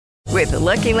With the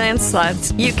Lucky Land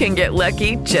Slots, you can get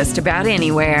lucky just about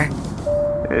anywhere.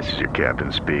 This is your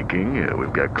captain speaking.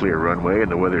 We've got clear runway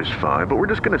and the weather's fine, but we're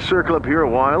just going to circle up here a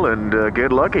while and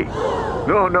get lucky.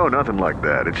 No, nothing like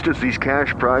that. It's just these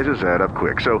cash prizes add up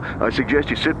quick. So I suggest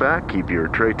you sit back, keep your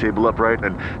tray table upright,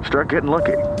 and start getting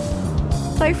lucky.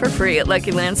 Play for free at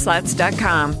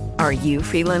LuckyLandSlots.com. Are you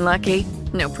feeling lucky?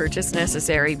 No purchase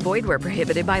necessary. Void where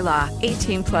prohibited by law.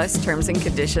 18 plus terms and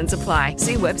conditions apply.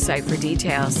 See website for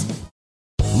details.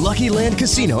 Lucky Land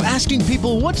Casino, asking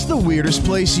people, what's the weirdest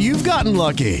place you've gotten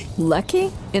lucky?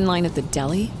 Lucky? In line at the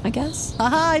deli, I guess?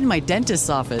 Aha, in my dentist's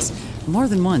office. More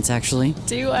than once, actually.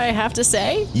 Do I have to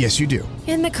say? Yes, you do.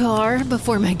 In the car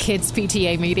before my kids'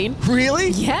 PTA meeting. Really?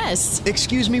 Yes.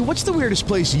 Excuse me, what's the weirdest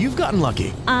place you've gotten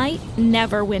lucky? I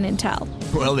never win and tell.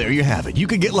 Well, there you have it. You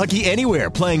can get lucky anywhere,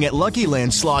 playing at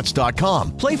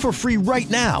LuckyLandSlots.com. Play for free right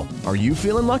now. Are you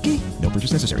feeling lucky? No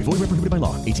purchase necessary. Void where prohibited by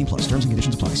law. 18 plus. Terms and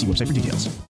conditions apply. See website for details.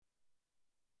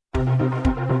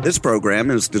 This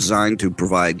program is designed to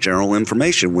provide general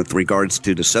information with regards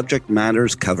to the subject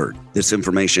matters covered. This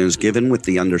information is given with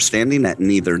the understanding that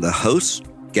neither the hosts,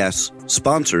 guests,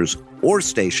 sponsors, or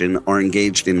station are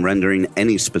engaged in rendering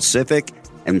any specific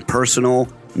and personal,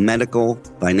 medical,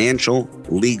 financial,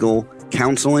 legal,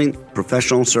 counseling,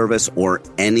 professional service, or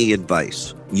any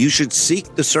advice. You should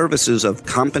seek the services of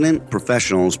competent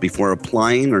professionals before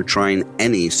applying or trying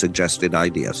any suggested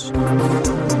ideas.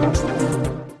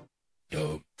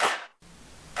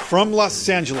 From Los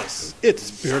Angeles, it's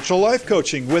Spiritual Life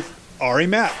Coaching with Ari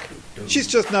Mack. She's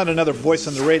just not another voice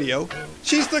on the radio.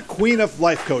 She's the queen of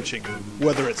life coaching.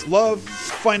 Whether it's love,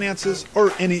 finances,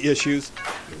 or any issues,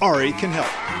 Ari can help.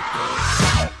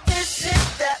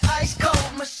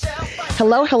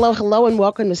 Hello, and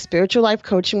welcome to Spiritual Life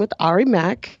Coaching with Ari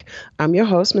Mack. I'm your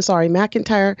host, Miss Ari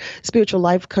McIntyre, spiritual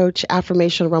life coach,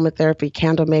 affirmation aromatherapy,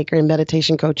 candle maker, and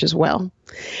meditation coach as well.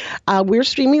 We're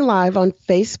streaming live on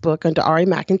Facebook under Ari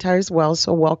McIntyre as well.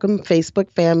 So welcome, Facebook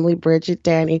family, Bridget,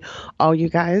 Danny, all you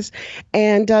guys.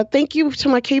 And thank you to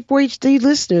my K4HD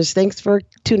listeners. Thanks for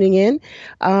tuning in.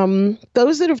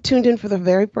 Those that have tuned in for the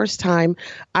very first time,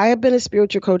 I have been a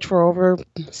spiritual coach for over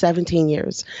 17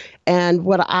 years. And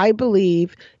what I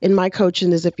believe in my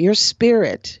coaching is if your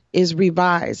spirit is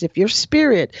revised, if your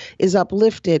spirit is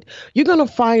uplifted, you're going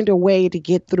to find a way to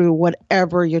get through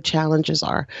whatever your challenges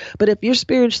are. But if you're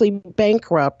spiritually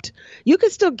bankrupt, you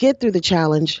can still get through the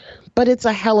challenge, but it's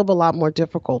a hell of a lot more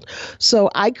difficult. So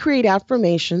I create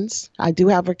affirmations. I do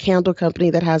have a candle company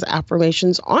that has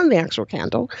affirmations on the actual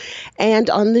candle. And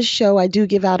on this show, I do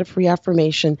give out a free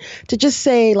affirmation to just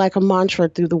say like a mantra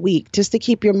through the week, just to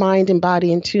keep your mind and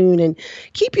body in tune and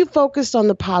keep you focused on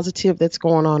the positive that's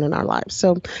going on in our lives.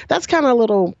 So that's kind of a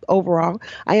little overall.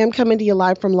 I am coming to you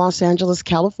live from Los Angeles,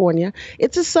 California.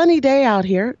 It's a sunny day out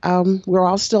here. We're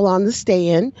all still on the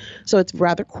stay-in, so it's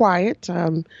rather quiet.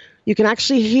 You can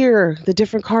actually hear the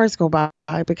different cars go by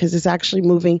because it's actually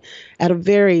moving at a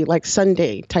very like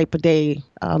Sunday type of day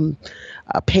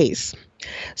pace.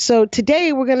 So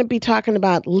today we're going to be talking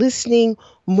about listening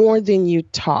more than you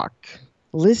talk.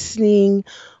 Listening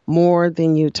more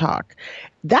than you talk.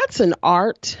 That's an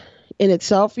art in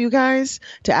itself, you guys,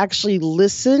 to actually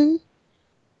listen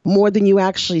more than you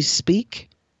actually speak.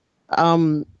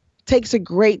 Takes a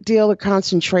great deal of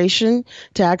concentration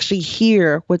to actually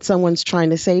hear what someone's trying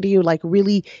to say to you, like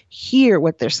really hear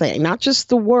what they're saying, not just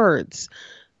the words,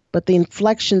 but the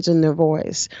inflections in their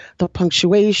voice, the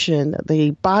punctuation,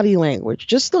 the body language,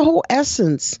 just the whole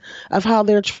essence of how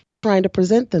they're trying to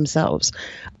present themselves.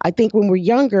 I think when we're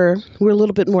younger, we're a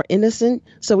little bit more innocent,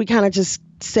 so we kind of just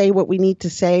say what we need to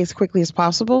say as quickly as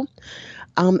possible.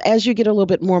 As you get a little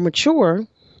bit more mature,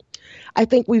 I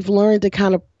think we've learned to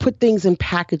kind of put things in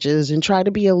packages and try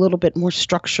to be a little bit more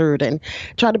structured and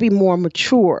try to be more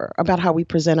mature about how we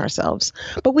present ourselves.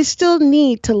 But we still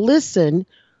need to listen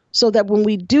so that when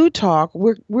we do talk,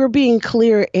 we're being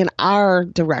clear in our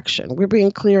direction. We're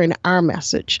being clear in our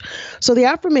message. So the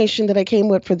affirmation that I came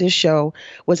with for this show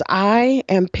was, I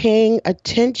am paying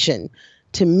attention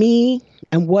to me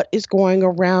and what is going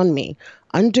around me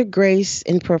under grace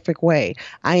in perfect way.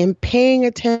 I am paying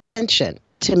attention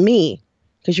to me,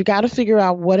 because you got to figure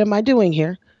out what am I doing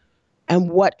here and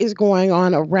what is going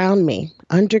on around me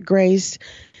under grace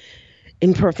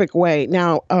in perfect way.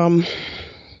 Now,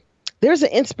 there's an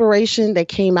inspiration that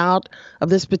came out of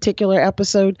this particular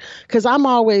episode because I'm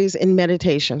always in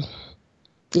meditation.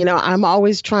 You know, I'm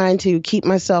always trying to keep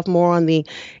myself more on the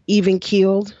even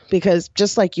keeled because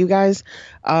just like you guys,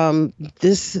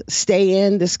 this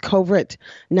this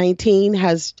COVID-19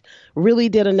 has really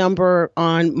did a number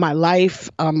on my life,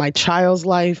 my child's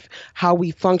life, how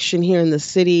we function here in the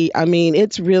city. I mean,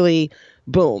 it's really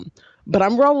boom. but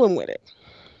I'm rolling with it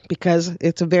because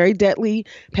it's a very deadly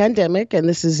pandemic and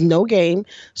this is no game.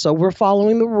 So we're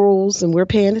following the rules and we're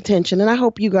paying attention. And I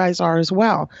hope you guys are as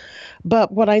well.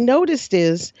 But what I noticed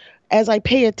is as I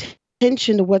pay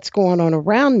attention to what's going on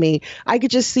around me, I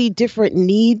could just see different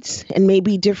needs and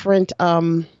maybe different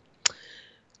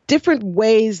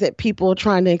ways that people are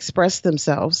trying to express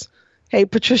themselves. Hey,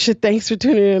 Patricia, thanks for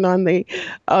tuning in on the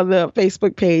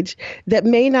Facebook page. That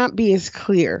may not be as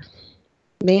clear.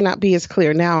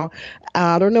 Now,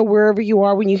 I don't know wherever you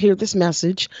are when you hear this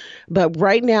message, but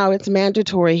right now it's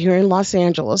mandatory here in Los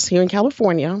Angeles, here in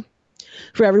California,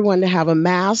 for everyone to have a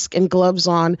mask and gloves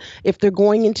on if they're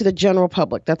going into the general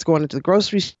public. That's going into the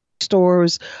grocery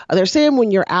stores. They're saying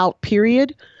when you're out,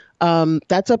 period.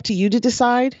 That's up to you to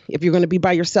decide if you're going to be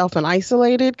by yourself and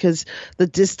isolated, because the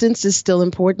distance is still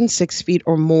important, 6 feet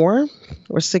or more,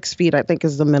 or 6 feet, I think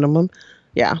is the minimum.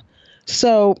 Yeah.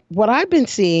 So what I've been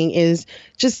seeing is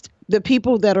just the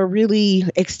people that are really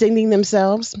extending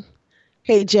themselves.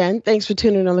 Hey, Jen, thanks for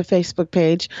tuning in on the Facebook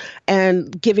page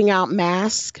and giving out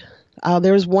masks.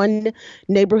 There's one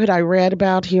neighborhood I read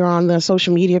about here on the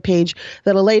social media page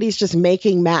that a lady's just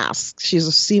making masks. She's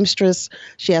a seamstress.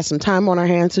 She has some time on her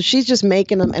hands. So she's just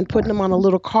making them and putting them on a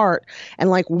little cart and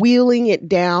like wheeling it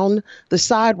down the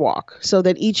sidewalk so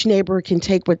that each neighbor can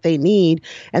take what they need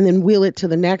and then wheel it to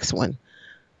the next one.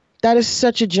 That is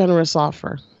such a generous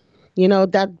offer,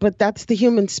 but that's the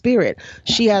human spirit.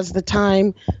 She has the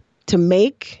time to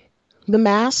make the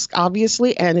mask,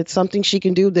 obviously, and it's something she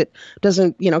can do that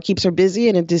doesn't, keeps her busy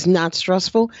and it is not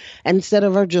stressful. And instead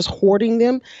of her just hoarding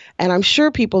them, and I'm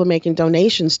sure people are making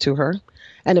donations to her.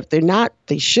 And if they're not,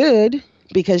 they should,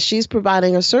 because she's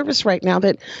providing a service right now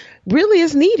that really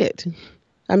is needed.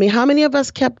 I mean, how many of us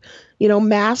kept,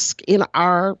 masks in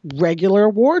our regular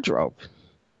wardrobe?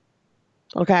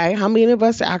 Okay. How many of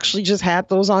us actually just had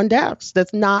those on desks?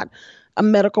 That's not a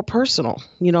medical personal,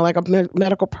 like a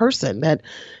medical person that,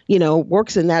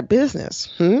 works in that business.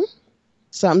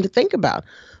 Something to think about.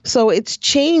 So it's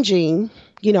changing,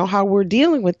 how we're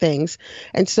dealing with things.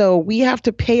 And so we have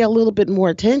to pay a little bit more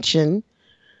attention,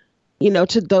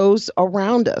 to those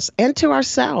around us and to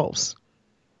ourselves,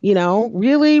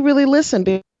 really, really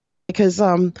listen, because,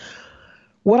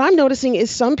 what I'm noticing is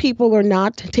some people are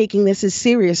not taking this as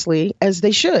seriously as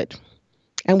they should.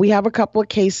 And we have a couple of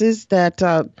cases that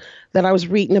I was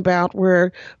reading about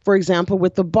where, for example,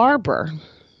 with the barber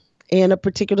in a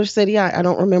particular city, I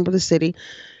don't remember the city,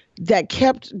 that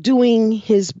kept doing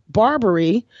his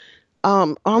barbery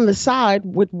on the side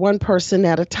with one person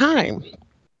at a time.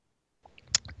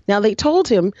 Now, they told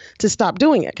him to stop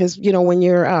doing it because, when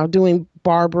you're doing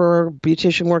barber or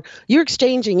beautician work, you're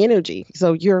exchanging energy.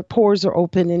 So your pores are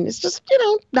open and it's just,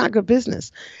 not good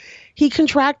business. He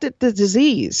contracted the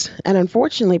disease and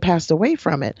unfortunately passed away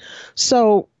from it.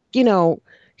 So,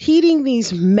 heeding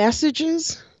these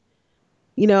messages,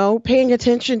 paying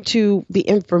attention to the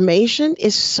information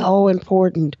is so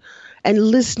important, and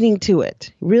listening to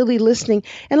it, really listening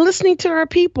and listening to our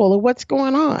people and what's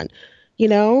going on.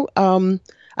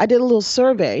 I did a little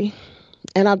survey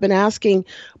and I've been asking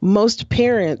most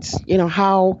parents,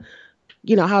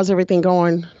 how's everything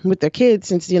going with their kids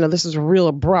since, this is a real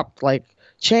abrupt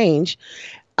change.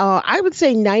 I would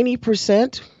say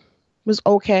 90% was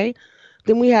okay.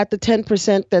 Then we had the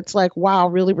 10% that's like, wow,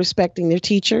 really respecting their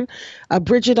teacher.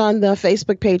 Bridget on the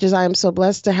Facebook pages, I am so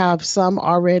blessed to have some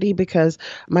already because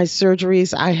my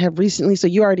surgeries I have recently, so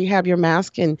you already have your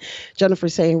mask, and Jennifer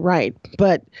saying right.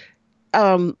 But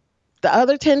the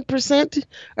other 10%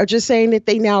 are just saying that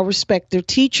they now respect their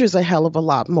teachers a hell of a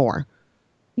lot more.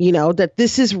 That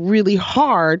this is really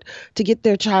hard to get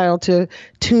their child to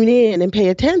tune in and pay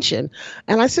attention.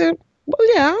 And I said,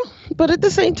 well, yeah, but at the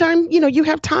same time, you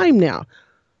have time now.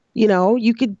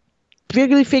 You could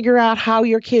really figure out how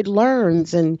your kid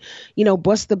learns and,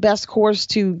 what's the best course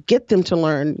to get them to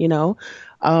learn,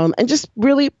 and just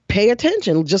really pay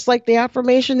attention. Just like the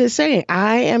affirmation is saying,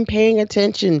 I am paying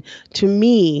attention to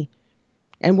me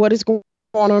and what is going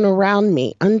on around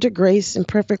me under grace and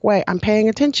perfect way. I'm paying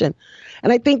attention.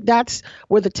 And I think that's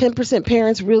where the 10%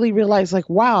 parents really realize,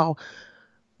 wow,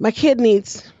 my kid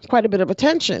needs quite a bit of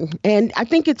attention. And I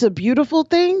think it's a beautiful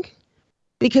thing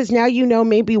because now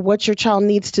maybe what your child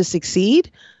needs to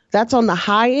succeed. That's on the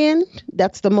high end.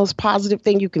 That's the most positive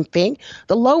thing you can think.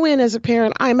 The low end as a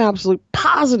parent, I'm absolutely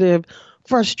positive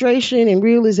frustration and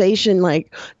realization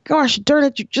gosh, darn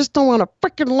it, you just don't want to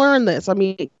freaking learn this. I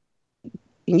mean,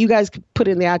 you guys could put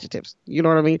in the adjectives, you know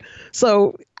what I mean?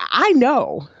 So I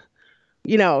know,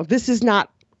 this is not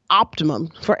optimum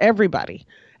for everybody.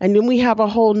 And then we have a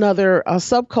whole nother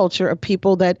subculture of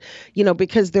people that,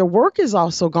 because their work is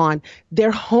also gone, they're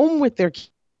home with their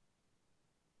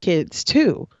kids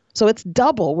too. So it's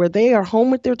double where they are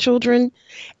home with their children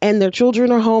and their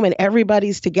children are home and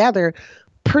everybody's together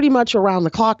pretty much around the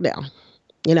clock now,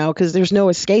 because there's no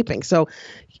escaping. So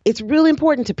it's really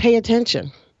important to pay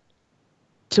attention,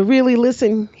 to really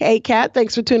listen. Hey, Kat,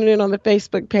 thanks for tuning in on the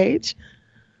Facebook page.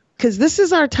 Because this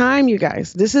is our time, you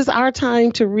guys. This is our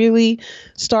time to really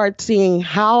start seeing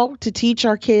how to teach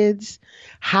our kids,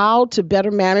 how to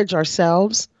better manage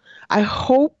ourselves. I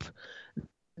hope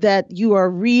that you are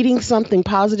reading something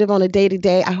positive on a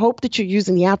day-to-day. I hope that you're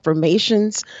using the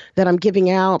affirmations that I'm giving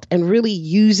out and really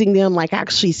using them, like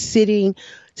actually sitting,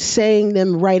 saying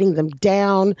them, writing them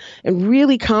down, and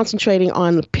really concentrating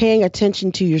on paying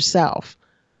attention to yourself.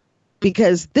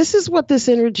 Because this is what this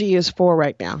energy is for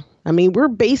right now. I mean, we're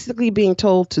basically being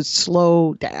told to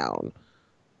slow down.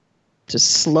 To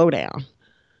slow down.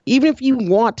 Even if you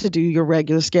want to do your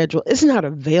regular schedule, it's not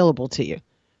available to you.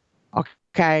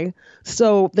 Okay?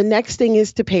 So the next thing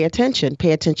is to pay attention.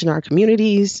 Pay attention to our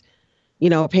communities,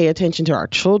 pay attention to our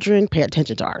children, pay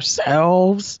attention to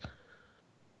ourselves,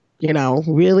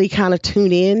 really kind of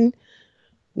tune in.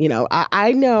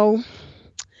 I know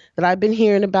that I've been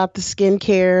hearing about the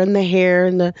skincare and the hair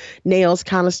and the nails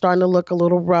kind of starting to look a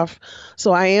little rough.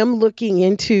 So I am looking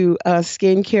into a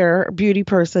skincare beauty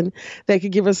person that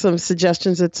could give us some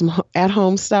suggestions at some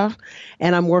at-home stuff.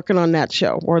 And I'm working on that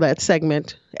show or that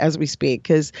segment as we speak,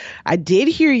 because I did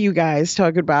hear you guys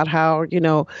talking about how,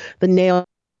 the nail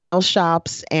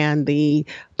shops and the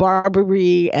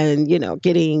barbery and,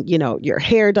 getting, your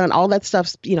hair done, all that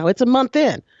stuff, it's a month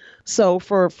in. So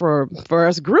for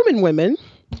us grooming women,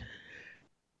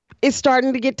 it's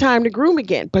starting to get time to groom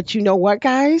again. But you know what,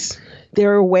 guys?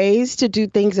 There are ways to do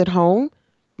things at home.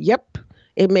 Yep.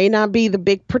 It may not be the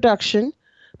big production,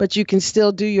 but you can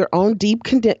still do your own deep,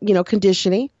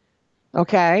 conditioning.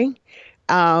 Okay.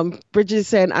 Bridget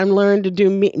said, I'm learning to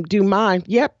do mine.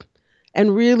 Yep.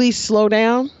 And really slow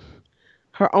down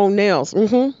her own nails.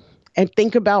 And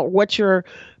think about what your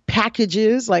package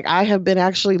is. Like I have been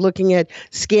actually looking at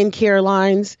skincare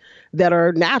lines that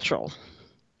are natural.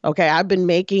 Okay, I've been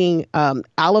making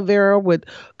aloe vera with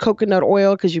coconut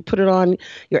oil because you put it on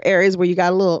your areas where you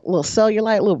got a little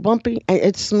cellulite, a little bumpy, and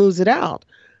it smooths it out.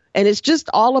 And it's just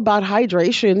all about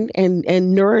hydration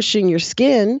and nourishing your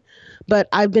skin. But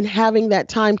I've been having that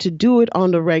time to do it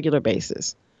on a regular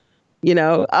basis.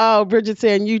 Bridget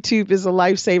saying YouTube is a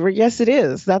lifesaver. Yes, it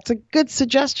is. That's a good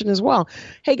suggestion as well.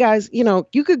 Hey, guys,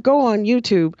 you could go on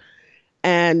YouTube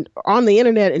and on the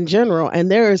internet in general, and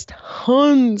there is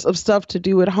tons of stuff to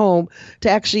do at home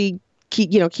to actually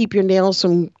keep your nails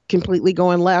from completely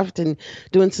going left and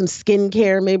doing some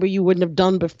skincare maybe you wouldn't have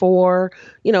done before,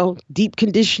 deep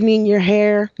conditioning your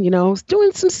hair,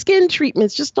 doing some skin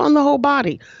treatments just on the whole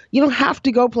body. You don't have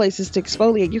to go places to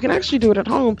exfoliate. You can actually do it at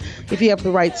home if you have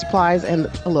the right supplies and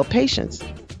a little patience.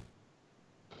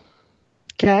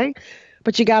 Okay?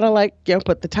 But you got to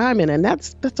put the time in, and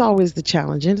that's always the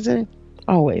challenge, isn't it?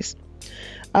 Always.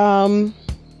 Okay,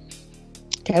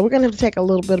 we're going to have to take a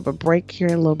little bit of a break here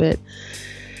in a little bit.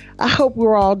 I hope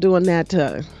we're all doing that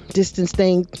distance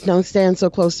thing. Don't stand so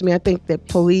close to me. I think that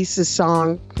Police's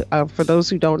song, for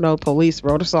those who don't know, Police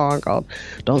wrote a song called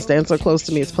Don't Stand So Close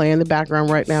to Me. It's playing in the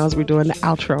background right now as we're doing the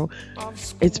outro.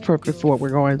 It's perfect for what we're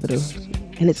going through.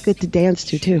 And it's good to dance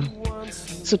to, too.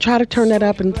 So try to turn that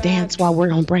up and dance while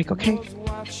we're on break, okay?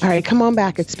 All right, come on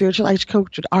back. It's Spiritual Life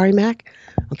Coach with Ari Mack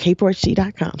on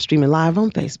K4HD.com, streaming live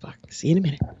on Facebook. See you in a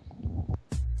minute.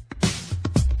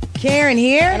 Karen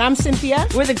here. And I'm Cynthia.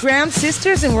 We're the Graham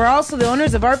Sisters, and we're also the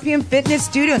owners of RPM Fitness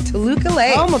Studio in Toluca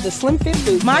Lake. Home of the Slim Fit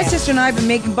Food. My sister and I have been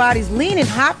making bodies lean and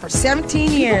hot for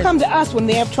 17 years. People come to us when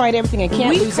they have tried everything and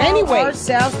can't lose any weight. We call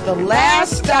ourselves the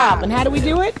last stop. And how do we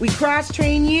do it? We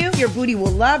cross-train you. Your booty will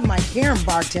love my Karen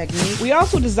bar technique. We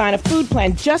also design a food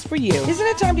plan just for you. Isn't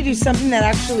it time to do something that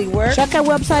actually works? Check our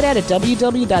website out at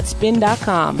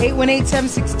www.spin.com.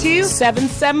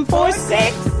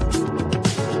 818-762-7746.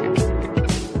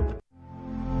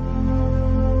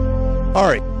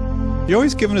 Ari, you're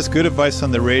always giving us good advice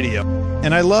on the radio,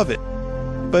 and I love it.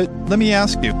 But let me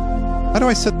ask you, how do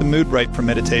I set the mood right for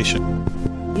meditation?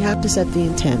 You have to set the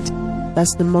intent.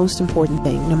 That's the most important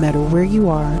thing, no matter where you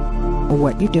are or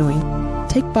what you're doing.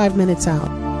 Take 5 minutes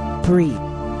out, breathe,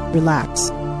 relax,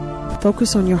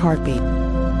 focus on your heartbeat,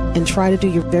 and try to do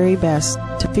your very best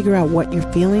to figure out what you're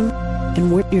feeling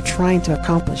and what you're trying to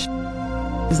accomplish,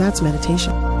 because that's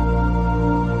meditation.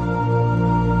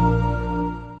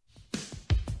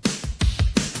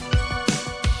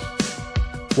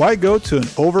 Why go to an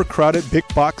overcrowded big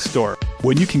box store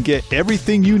when you can get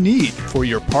everything you need for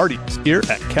your parties here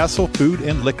at Castle Food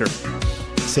and Liquor?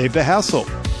 Save the hassle,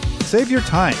 save your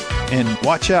time, and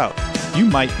watch out. You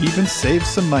might even save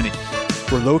some money.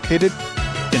 We're located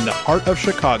in the heart of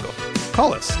Chicago.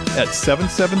 Call us at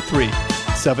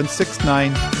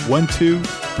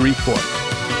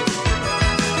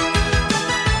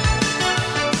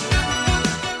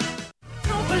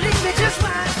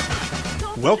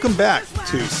Welcome back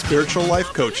to Spiritual Life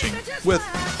Coaching with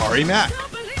Ari Mack.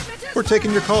 We're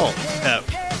taking your calls at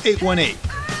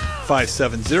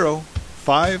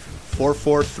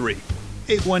 818-570-5443.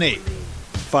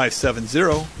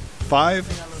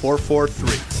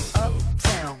 818-570-5443.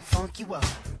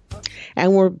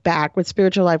 And we're back with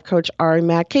Spiritual Life Coach Ari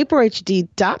Mack,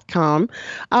 kprhd.com.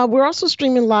 We're also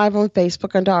streaming live on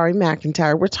Facebook under Ari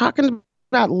McIntyre. We're talking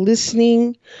about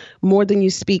listening more than you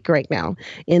speak right now.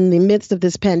 In the midst of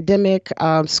this pandemic,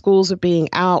 schools are being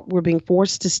out. We're being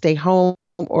forced to stay home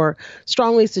or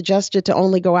strongly suggested to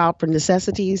only go out for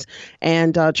necessities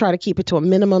and try to keep it to a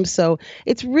minimum. So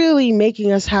it's really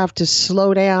making us have to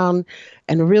slow down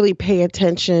and really pay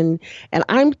attention. And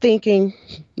I'm thinking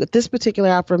with this particular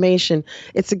affirmation,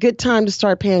 it's a good time to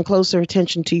start paying closer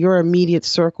attention to your immediate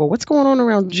circle. What's going on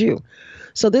around you?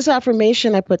 So this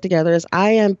affirmation I put together is I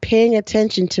am paying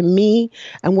attention to me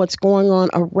and what's going on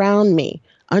around me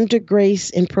under grace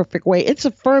in perfect way. It's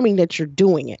affirming that you're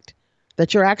doing it,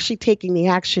 that you're actually taking the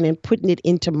action and putting it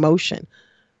into motion.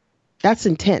 That's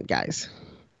intent, guys.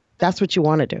 That's what you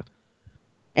want to do.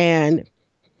 And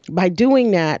by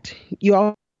doing that,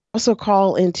 you also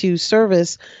call into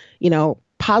service,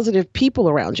 positive people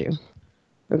around you.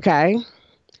 Okay?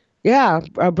 Yeah.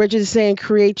 Bridget is saying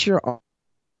create your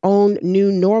own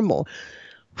new normal.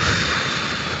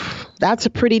 That's a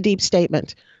pretty deep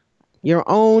statement. Your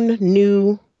own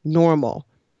new normal.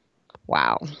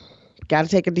 Wow. Got to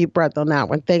take a deep breath on that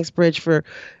one. Thanks, Bridge, for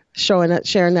sharing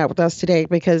that with us today,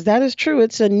 because that is true.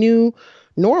 It's a new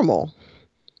normal.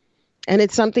 And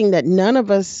it's something that none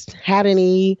of us had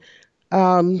any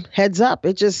heads up.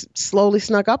 It just slowly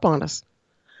snuck up on us.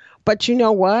 But you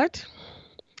know what?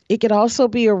 It could also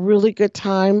be a really good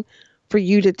time for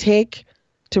you to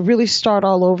really start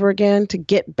all over again, to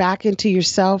get back into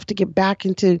yourself, to get back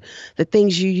into the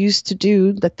things you used to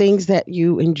do, the things that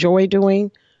you enjoy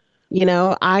doing.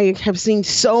 I have seen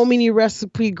so many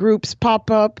recipe groups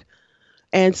pop up,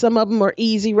 and some of them are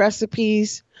easy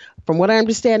recipes. From what I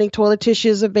understand, toilet tissue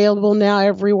is available now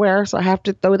everywhere, so I have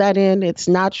to throw that in. It's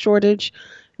not shortage.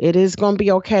 It is going to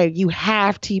be okay. You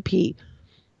have TP.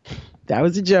 That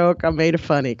was a joke. I made it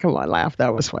funny. Come on, laugh.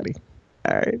 That was funny.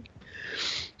 All right.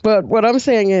 But what I'm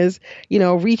saying is,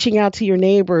 reaching out to your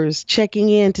neighbors, checking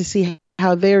in to see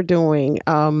how they're doing.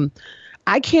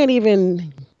 I can't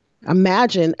even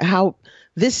imagine how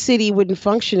this city wouldn't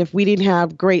function if we didn't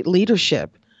have great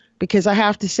leadership. Because I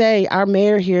have to say, our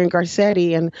mayor here in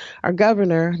Garcetti and our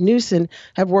governor, Newsom,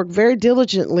 have worked very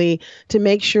diligently to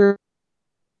make sure,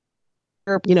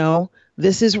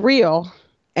 this is real.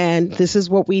 And this is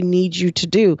what we need you to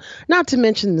do. Not to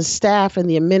mention the staff and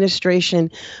the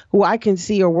administration, who I can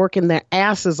see are working their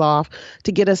asses off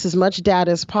to get us as much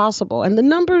data as possible. And the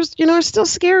numbers, are still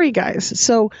scary, guys.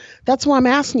 So that's why I'm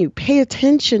asking you, pay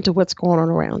attention to what's going on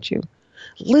around you.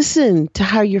 Listen to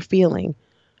how you're feeling.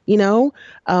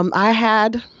 I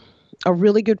had a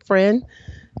really good friend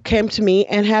came to me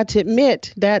and had to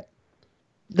admit that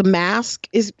the mask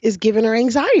is giving her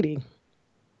anxiety.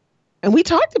 And we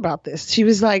talked about this. She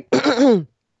was like, I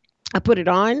put it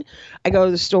on, I go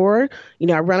to the store,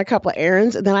 I run a couple of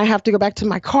errands, and then I have to go back to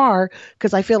my car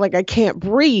because I feel like I can't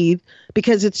breathe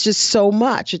because it's just so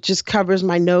much. It just covers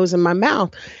my nose and my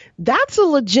mouth. That's a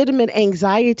legitimate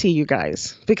anxiety, you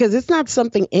guys, because it's not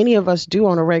something any of us do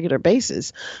on a regular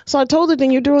basis. So I told her,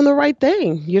 then you're doing the right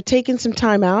thing. You're taking some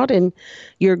time out and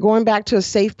you're going back to a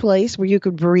safe place where you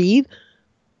could breathe.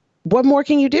 What more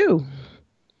can you do?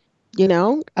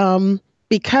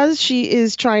 Because she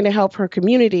is trying to help her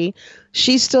community,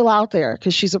 she's still out there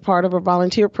because she's a part of a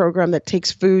volunteer program that takes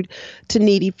food to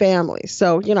needy families.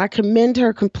 So, I commend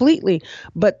her completely,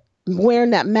 but wearing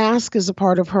that mask is a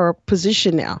part of her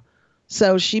position now.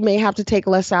 So she may have to take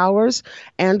less hours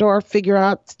and or figure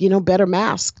out, better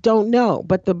masks. Don't know.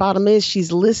 But the bottom is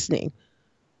she's listening,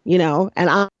 and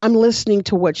I'm listening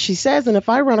to what she says. And if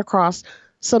I run across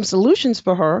some solutions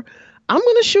for her, I'm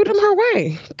going to shoot them her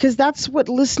way, because that's what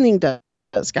listening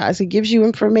does, guys. It gives you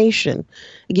information.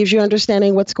 It gives you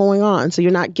understanding what's going on. So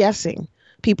you're not guessing.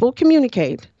 People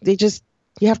communicate. You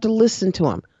have to listen to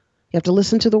them. You have to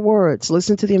listen to the words,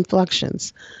 listen to the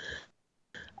inflections.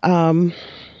 The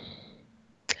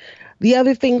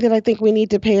other thing that I think we need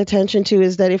to pay attention to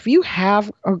is that if you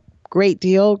have a great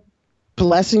deal,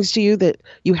 blessings to you that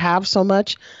you have so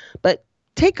much, but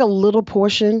take a little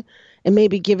portion and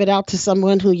maybe give it out to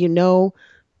someone who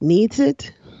needs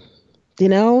it. You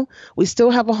know, we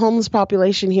still have a homeless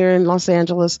population here in Los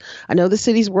Angeles. I know the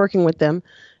city's working with them.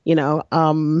 You know,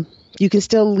 you can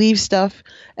still leave stuff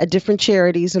at different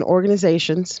charities and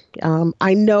organizations.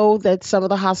 I know that some of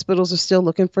the hospitals are still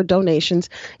looking for donations,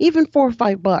 even $4 or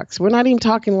 $5. We're not even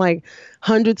talking like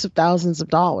hundreds of thousands of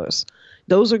dollars.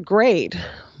 Those are great.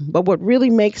 But what really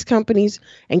makes companies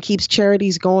and keeps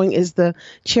charities going is the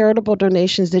charitable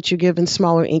donations that you give in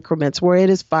smaller increments, where it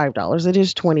is $5, it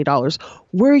is $20,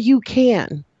 where you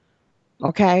can.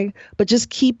 Okay? But just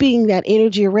keeping that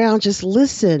energy around, just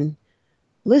listen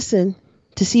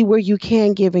to see where you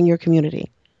can give in your community.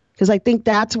 Because I think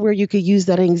that's where you could use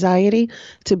that anxiety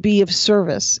to be of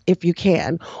service if you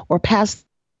can, or pass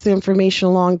the information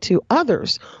along to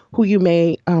others who you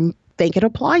may think it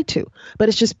apply to. But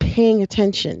it's just paying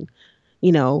attention,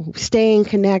 you know, staying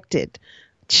connected.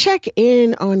 Check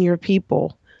in on your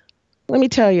people. Let me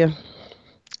tell you,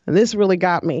 and this really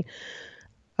got me.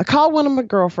 I called one of my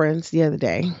girlfriends the other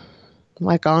day,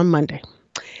 like on Monday.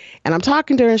 And I'm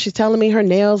talking to her and she's telling me her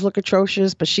nails look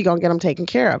atrocious, but she gonna get them taken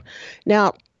care of.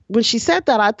 Now, when she said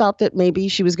that, I thought that maybe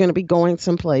she was going to be going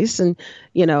someplace and,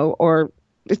 you know, or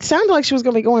it sounded like she was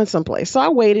going to be going someplace. So I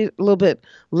waited a little bit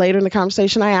later in the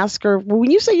conversation. I asked her, well,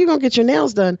 when you say you're going to get your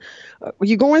nails done, are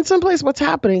you going someplace? What's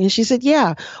happening? And she said,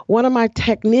 yeah, one of my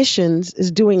technicians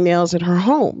is doing nails at her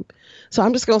home. So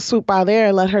I'm just going to swoop by there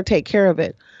and let her take care of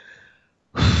it.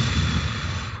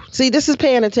 See, this is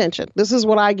paying attention. This is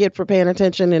what I get for paying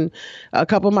attention. And a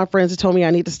couple of my friends have told me I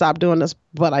need to stop doing this,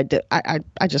 but I did.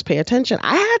 I just pay attention.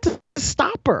 I had to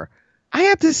stop her. I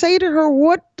had to say to her,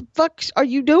 what the fuck are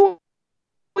you doing?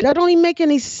 That don't even make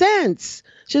any sense.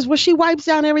 She's, well, she wipes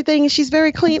down everything and she's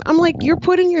very clean. I'm like, you're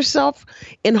putting yourself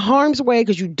in harm's way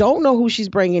because you don't know who she's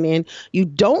bringing in. You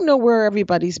don't know where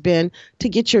everybody's been to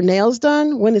get your nails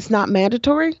done when it's not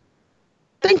mandatory.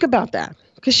 Think about that,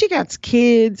 because she got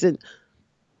kids and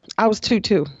I was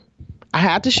too. I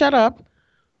had to shut up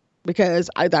because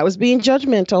I was being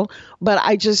judgmental, but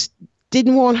I just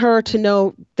didn't want her to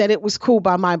know that it was cool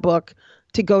by my book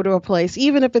to go to a place,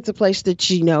 even if it's a place that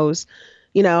she knows,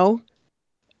 you know,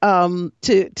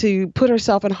 to put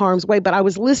herself in harm's way. But I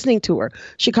was listening to her.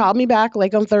 She called me back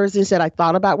like on Thursday and said, I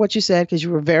thought about what you said because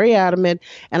you were very adamant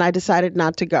and I decided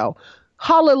not to go.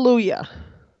 Hallelujah.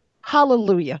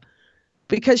 Hallelujah.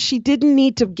 Because she didn't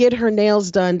need to get her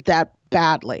nails done that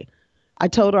badly. I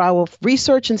told her I will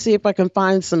research and see if I can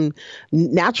find some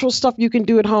natural stuff you can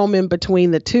do at home in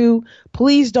between the two.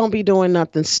 Please don't be doing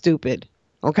nothing stupid.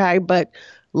 Okay. But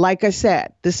like I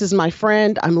said, this is my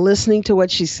friend. I'm listening to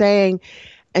what she's saying.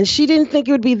 And she didn't think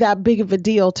it would be that big of a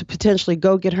deal to potentially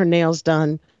go get her nails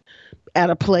done at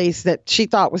a place that she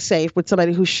thought was safe with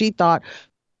somebody who she thought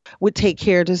would take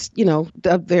care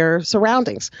of their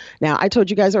surroundings. Now, I told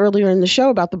you guys earlier in the show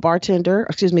about the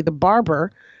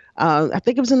barber. I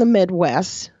think it was in the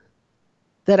Midwest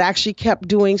that actually kept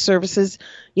doing services,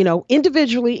 you know,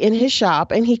 individually in his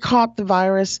shop, and he caught the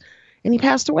virus and he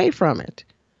passed away from it.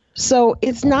 So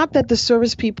it's not that the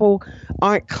service people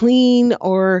aren't clean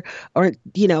or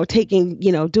you know, taking,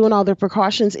 you know, doing all their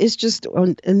precautions. It's just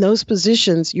in those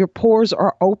positions, your pores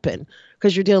are open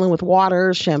because you're dealing with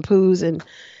water, shampoos, and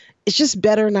it's just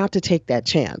better not to take that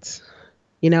chance.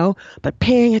 You know, but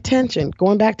paying attention,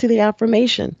 going back to the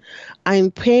affirmation,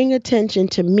 I'm paying attention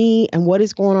to me and what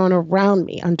is going on around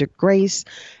me under grace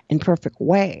and perfect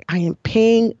way. I am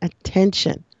paying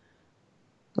attention.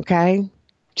 Okay.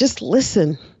 Just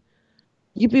listen.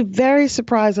 You'd be very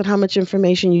surprised at how much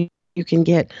information you can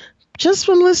get just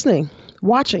from listening,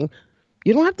 watching.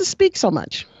 You don't have to speak so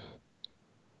much.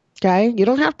 Okay. You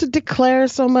don't have to declare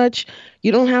so much.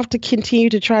 You don't have to continue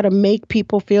to try to make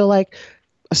people feel like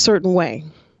a certain way.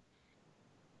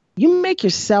 You make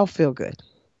yourself feel good.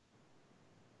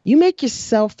 You make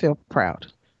yourself feel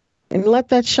proud and let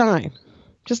that shine.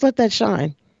 Just let that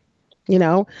shine. You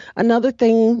know, another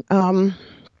thing,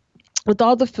 with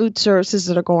all the food services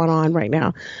that are going on right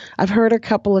now, I've heard a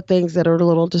couple of things that are a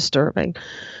little disturbing.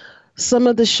 Some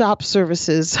of the shop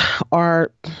services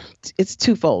it's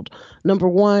twofold. Number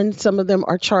one, some of them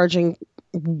are charging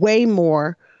way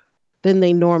more than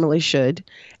they normally should.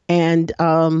 And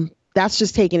that's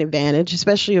just taking advantage,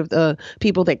 especially of the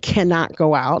people that cannot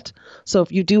go out. So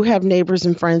if you do have neighbors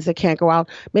and friends that can't go out,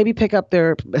 maybe pick up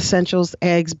their essentials,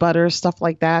 eggs, butter, stuff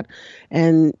like that.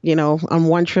 And, you know, on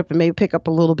one trip, and maybe pick up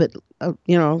a little bit of,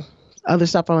 you know, other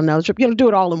stuff on another trip. You know, do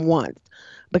it all in one,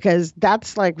 because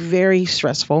that's like very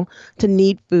stressful to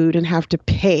need food and have to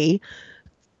pay,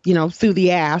 you know, through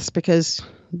the ass because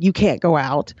you can't go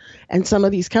out. And some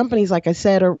of these companies, like I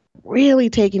said, are really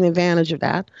taking advantage of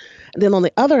that. And then on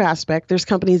the other aspect, there's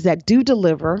companies that do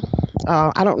deliver.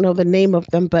 I don't know the name of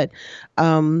them, but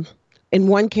In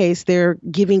one case, they're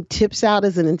giving tips out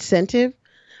as an incentive,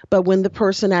 but when the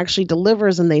person actually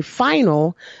delivers and they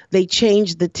final, they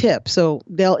change the tip. So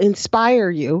they'll inspire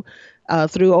you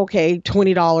through, okay,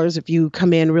 $20 if you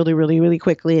come in really, really, really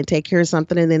quickly and take care of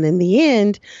something. And then in the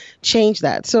end, change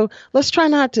that. So let's try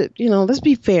not to, let's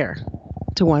be fair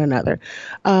to one another.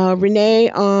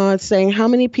 Renee saying, how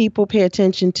many people pay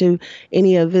attention to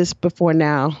any of this before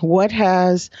now? What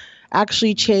has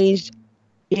actually changed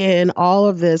in all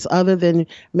of this other than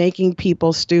making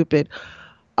people stupid?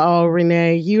 Oh,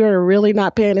 Renee, you are really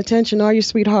not paying attention, are you,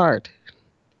 sweetheart?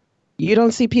 You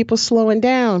don't see people slowing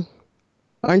down.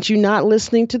 Aren't you not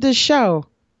listening to this show?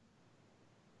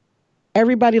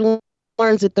 Everybody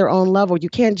learns at their own level. You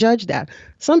can't judge that.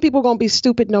 Some people are going to be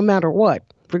stupid no matter what,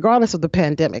 regardless of the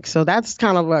pandemic. So that's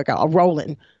kind of like a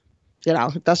rolling,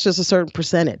 that's just a certain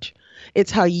percentage. It's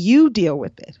how you deal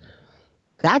with it.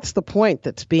 That's the point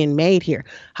that's being made here,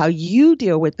 how you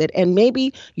deal with it. And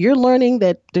maybe you're learning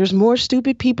that there's more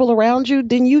stupid people around you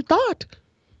than you thought.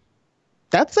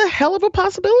 That's a hell of a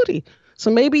possibility. So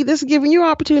maybe this is giving you an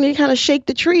opportunity to kind of shake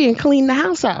the tree and clean the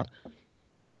house out.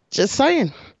 Just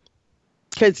saying.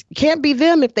 Because it can't be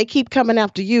them if they keep coming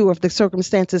after you, if the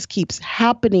circumstances keeps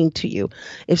happening to you.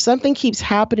 If something keeps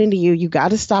happening to you, you got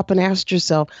to stop and ask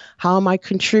yourself, how am I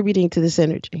contributing to this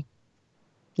energy?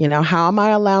 How am I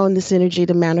allowing this energy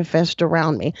to manifest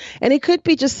around me? And it could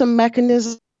be just some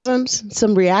mechanisms,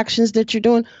 some reactions that you're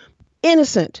doing.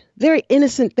 Innocent, very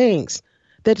innocent things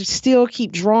that still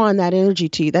keep drawing that energy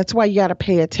to you. That's why you got to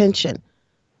pay attention.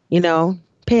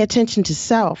 Pay attention to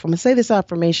self. I'm going to say this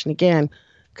affirmation again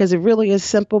because it really is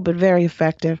simple but very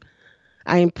effective.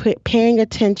 I am paying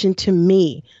attention to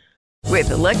me. With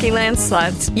the Lucky Land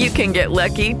Slots, you can get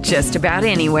lucky just about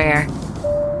anywhere.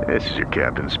 This is your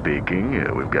captain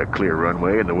speaking. We've got clear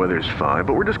runway and the weather's fine,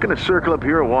 but we're just going to circle up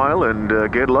here a while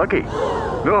and get lucky.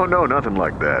 No, nothing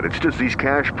like that. It's just these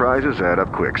cash prizes add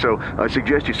up quick. So I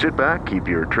suggest you sit back, keep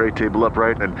your tray table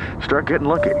upright, and start getting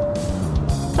lucky.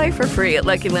 Play for free at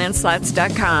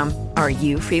LuckyLandSlots.com. Are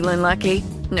you feeling lucky?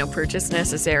 No purchase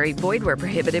necessary. Void where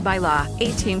prohibited by law.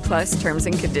 18+ terms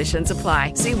and conditions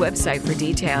apply. See website for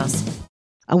details.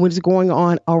 And what is going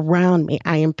on around me?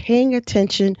 I am paying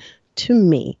attention to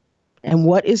me and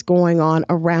what is going on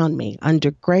around me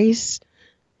under grace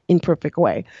in perfect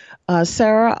way.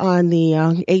 Sarah on the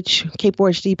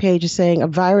K4HD page is saying a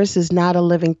virus is not a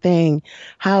living thing.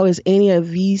 How is any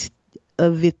of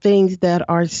the things that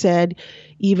are said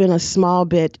even a small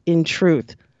bit in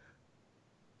truth?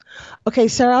 Okay,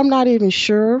 Sarah, I'm not even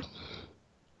sure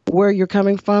where you're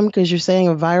coming from because you're saying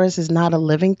a virus is not a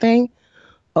living thing.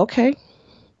 Okay.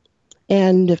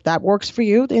 And if that works for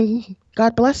you, then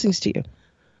God blessings to you.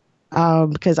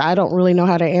 Because I don't really know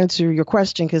how to answer your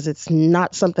question because it's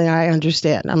not something I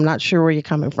understand. I'm not sure where you're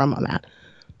coming from on that.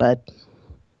 But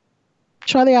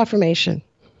try the affirmation.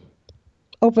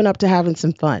 Open up to having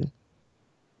some fun.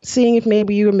 Seeing if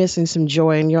maybe you're missing some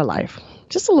joy in your life.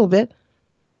 Just a little bit.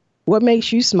 What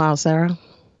makes you smile, Sarah?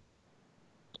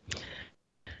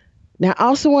 Now, I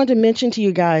also wanted to mention to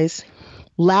you guys,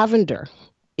 lavender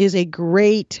is a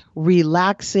great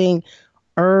relaxing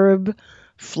herb,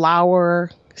 flower,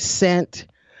 scent.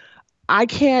 I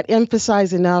can't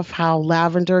emphasize enough how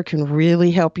lavender can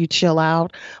really help you chill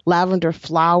out. Lavender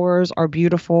flowers are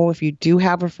beautiful. If you do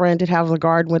have a friend that has a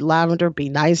garden with lavender, be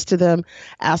nice to them.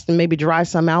 Ask them maybe dry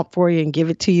some out for you and give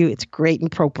it to you. It's great in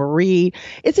potpourri.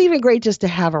 It's even great just to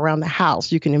have around the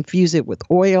house. You can infuse it with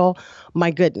oil.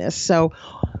 My goodness. So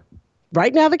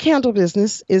right now the candle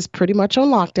business is pretty much on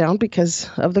lockdown because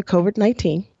of the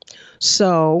COVID-19.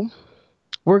 So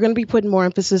we're going to be putting more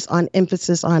emphasis on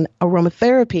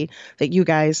aromatherapy that you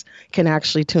guys can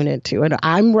actually tune into. And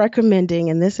I'm recommending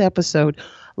in this episode,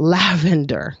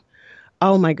 lavender.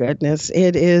 Oh my goodness.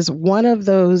 It is one of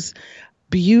those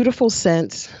beautiful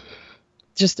scents,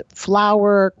 just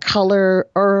flower, color,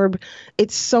 herb.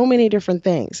 It's so many different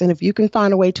things. And if you can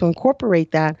find a way to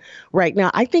incorporate that right now,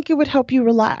 I think it would help you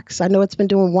relax. I know it's been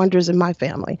doing wonders in my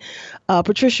family.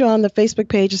 Patricia on the Facebook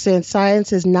page is saying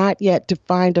science has not yet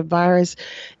defined a virus.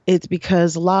 It's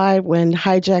because live when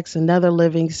hijacks another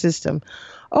living system.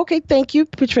 Okay, thank you,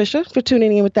 Patricia, for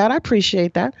tuning in with that. I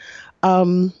appreciate that.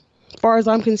 As far as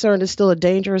I'm concerned, it's still a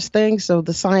dangerous thing. So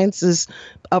the science is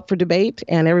up for debate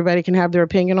and everybody can have their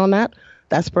opinion on that.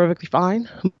 That's perfectly fine.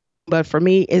 But for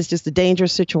me, it's just a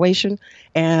dangerous situation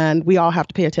and we all have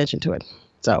to pay attention to it.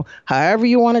 So however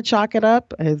you want to chalk it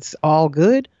up, it's all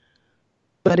good,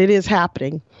 but it is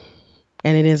happening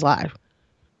and it is live.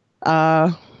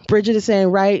 Bridget is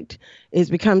saying, right,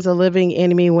 it becomes a living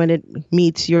enemy when it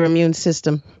meets your immune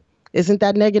system. Isn't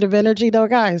that negative energy though,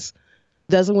 guys?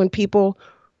 Doesn't when people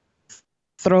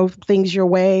throw things your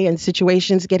way and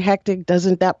situations get hectic,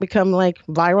 doesn't that become like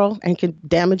viral and can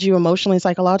damage you emotionally and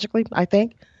psychologically, I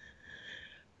think?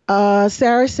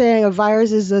 Sarah's saying a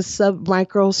virus is a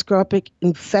submicroscopic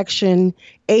infection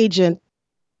agent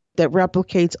that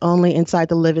replicates only inside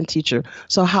the living tissue.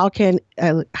 So how can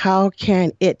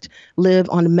it live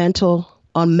on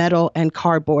metal and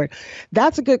cardboard?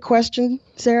 That's a good question,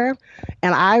 Sarah.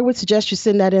 And I would suggest you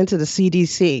send that into the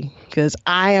CDC because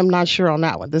I am not sure on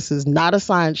that one. This is not a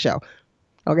science show.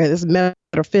 Okay, this is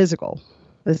metaphysical.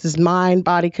 This is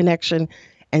mind-body connection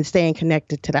and staying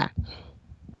connected to that.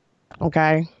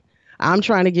 Okay? I'm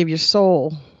trying to give your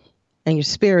soul and your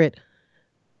spirit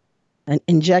an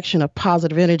injection of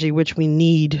positive energy, which we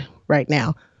need right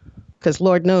now. Because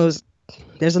Lord knows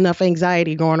there's enough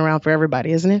anxiety going around for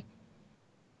everybody, isn't it?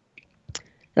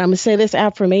 And I'm going to say this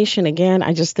affirmation again.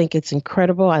 I just think it's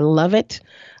incredible. I love it.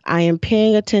 I am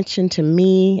paying attention to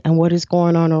me and what is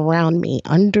going on around me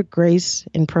under grace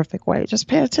in perfect way. Just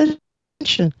pay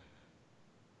attention.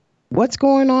 What's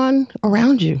going on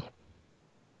around you?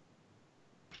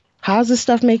 How's this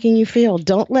stuff making you feel?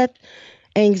 Don't let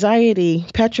anxiety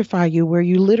petrify you where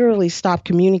you literally stop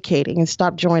communicating and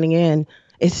stop joining in.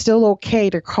 It's still okay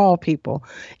to call people.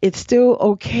 It's still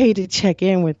okay to check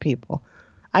in with people.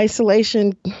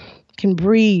 Isolation can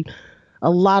breed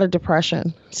a lot of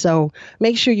depression. So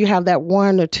make sure you have that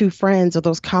one or two friends or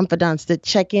those confidants that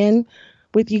check in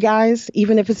with you guys,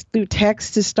 even if it's through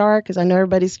text to start, because I know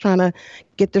everybody's trying to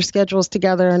get their schedules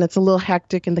together and it's a little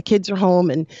hectic and the kids are home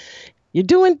and you're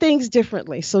doing things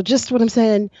differently. So just what I'm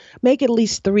saying, make at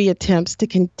least 3 attempts to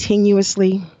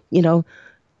continuously,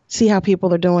 see how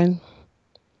people are doing.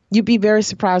 You'd be very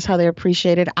surprised how they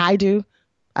appreciate it. I do.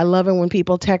 I love it when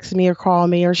people text me or call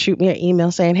me or shoot me an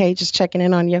email saying, hey, just checking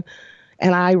in on you.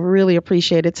 And I really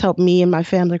appreciate it. It's helped me and my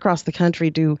family across the country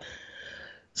do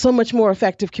so much more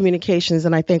effective communications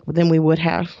than I think than we would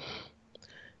have.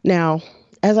 Now,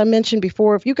 as I mentioned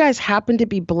before, if you guys happen to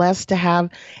be blessed to have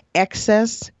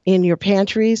excess in your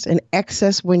pantries and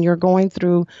excess when you're going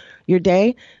through your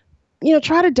day,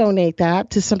 try to donate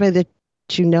that to somebody that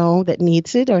you know that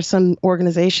needs it or some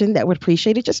organization that would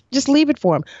appreciate it. Just leave it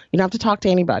for them. You don't have to talk to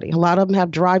anybody. A lot of them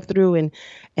have drive-through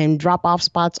and drop-off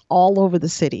spots all over the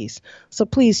cities. So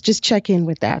please just check in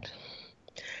with that.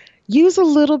 Use a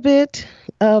little bit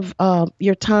of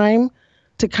your time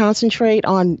to concentrate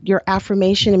on your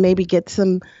affirmation and maybe get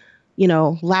some,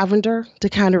 lavender to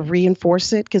kind of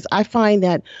reinforce it. Because I find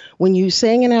that when you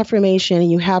saying an affirmation and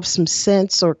you have some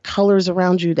scents or colors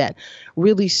around you that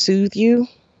really soothe you,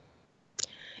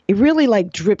 it really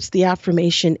drips the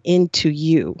affirmation into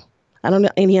you. I don't know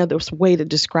any other way to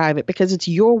describe it because it's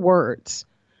your words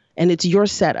and it's your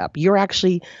setup. You're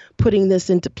actually putting this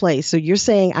into place. So you're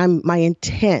saying my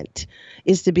intent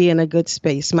is to be in a good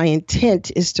space. My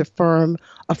intent is to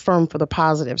affirm for the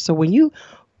positive. So when you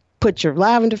put your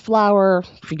lavender flower,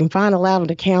 if you can find a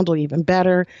lavender candle, even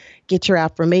better, get your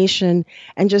affirmation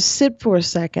and just sit for a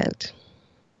second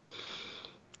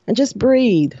and just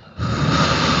breathe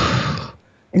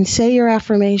and say your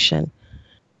affirmation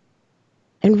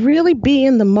and really be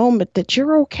in the moment that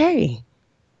you're okay,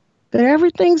 that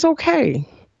everything's okay.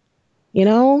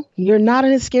 You're not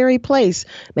in a scary place.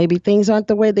 Maybe things aren't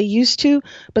the way they used to,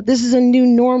 but this is a new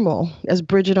normal, as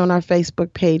Bridget on our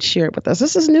Facebook page shared with us.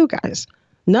 This is new, guys.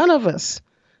 None of us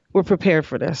were prepared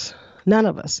for this. None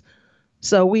of us.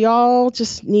 So we all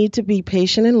just need to be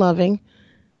patient and loving.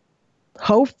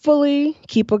 Hopefully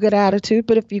keep a good attitude,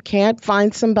 but if you can't,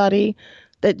 find somebody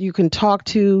that you can talk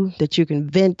to, that you can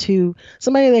vent to,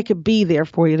 somebody that could be there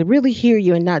for you, to really hear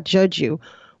you and not judge you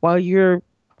while you're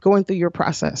going through your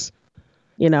process.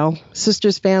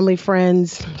 Sisters, family,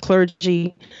 friends,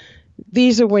 clergy.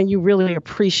 These are when you really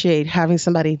appreciate having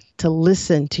somebody to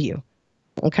listen to you.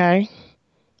 Okay?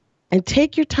 And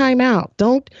take your time out.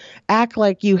 Don't act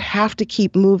like you have to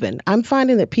keep moving. I'm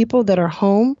finding that people that are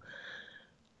home,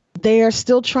 they are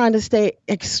still trying to stay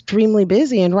extremely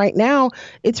busy. And right now,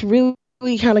 it's really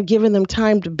kind of giving them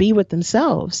time to be with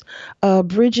themselves.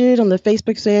 Bridget on the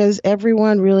Facebook says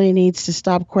everyone really needs to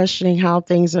stop questioning how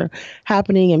things are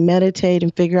happening and meditate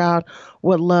and figure out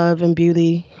what love and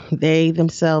beauty they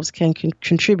themselves can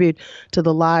contribute to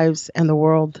the lives and the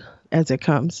world as it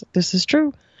comes. This is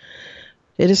true.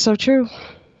 It is so true.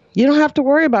 You don't have to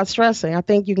worry about stressing. I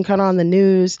think you can cut on the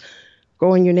news,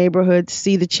 go in your neighborhood,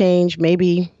 see the change,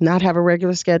 maybe not have a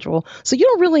regular schedule. So you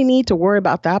don't really need to worry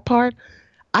about that part.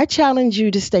 I challenge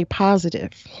you to stay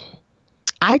positive.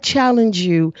 I challenge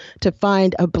you to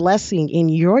find a blessing in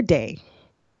your day,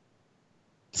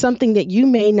 something that you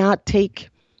may not take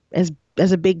as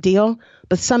a big deal,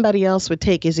 but somebody else would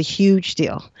take as a huge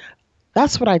deal.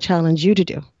 That's what I challenge you to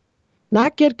do.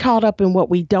 Not get caught up in what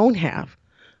we don't have,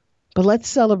 but let's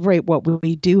celebrate what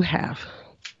we do have.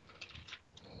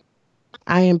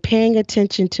 I am paying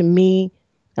attention to me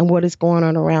and what is going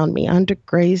on around me under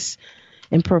grace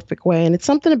and perfect way. And it's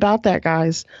something about that,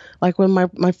 guys. Like when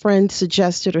my friend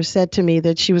suggested or said to me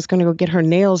that she was going to go get her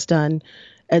nails done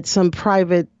at some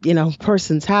private,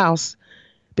 person's house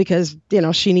because,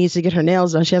 she needs to get her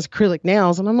nails done. She has acrylic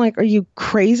nails. And I'm like, are you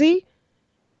crazy?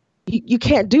 You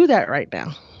can't do that right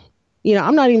now.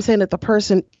 I'm not even saying that the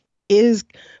person is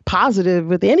positive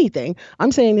with anything.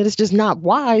 I'm saying that it's just not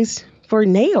wise for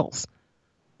nails.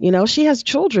 She has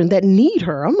children that need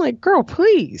her. I'm like, girl,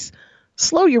 please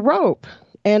slow your rope.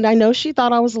 And I know she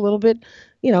thought I was a little bit,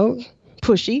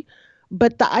 pushy,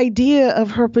 but the idea of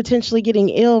her potentially getting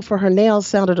ill for her nails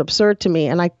sounded absurd to me.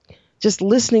 And just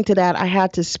listening to that, I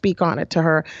had to speak on it to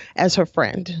her as her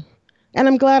friend. And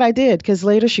I'm glad I did, because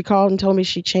later she called and told me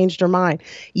she changed her mind.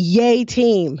 Yay,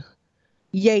 team.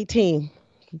 Yay, team.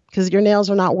 Because your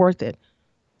nails are not worth it.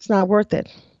 It's not worth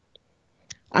it.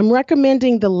 I'm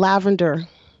recommending the lavender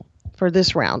for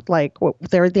this round, like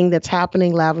with everything that's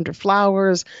happening, lavender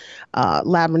flowers,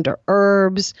 lavender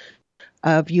herbs.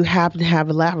 If you happen to have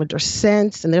a lavender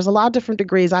scents, and there's a lot of different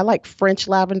degrees. I like French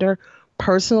lavender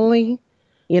personally,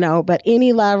 but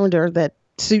any lavender that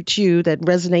suits you, that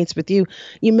resonates with you,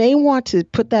 you may want to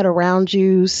put that around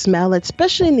you, smell it,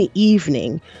 especially in the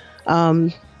evening,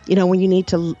 when you need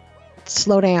to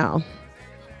slow down,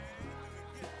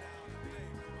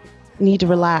 you need to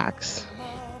relax.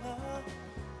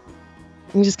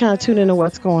 And just kind of tune into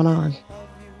what's going on.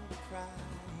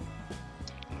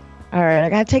 All right, I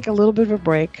got to take a little bit of a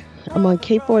break. I'm on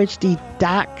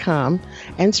k4hd.com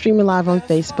and streaming live on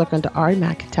Facebook under Ari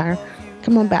McIntyre.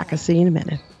 Come on back. I'll see you in a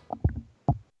minute.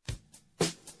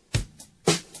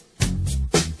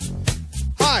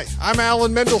 Hi, I'm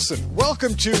Alan Mendelson.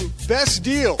 Welcome to Best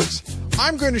Deals.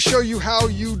 I'm going to show you how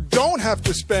you don't have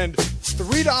to spend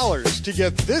 $3 to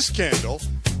get this candle,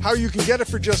 how you can get it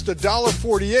for just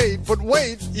 $1.48, but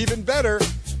wait, even better,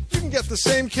 you can get the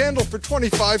same candle for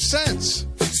 25 cents.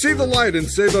 See the light and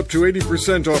save up to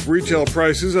 80% off retail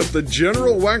prices at the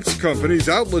General Wax Company's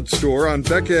outlet store on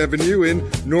Beck Avenue in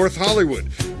North Hollywood.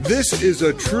 This is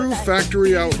a true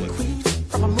factory outlet.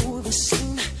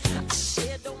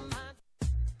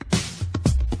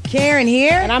 Karen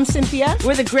here. And I'm Cynthia.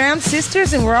 We're the Graham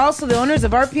Sisters, and we're also the owners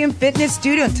of RPM Fitness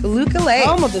Studio in Toluca Lake.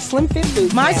 Home of the Slim Fit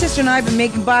Boot My Camp. sister and I have been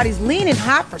making bodies lean and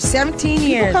hot for 17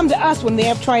 years. People come to us when they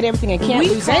have tried everything and can't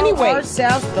lose any weight. We call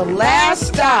ourselves the last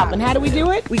stop. And how do we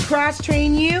do it? We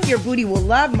cross-train you. Your booty will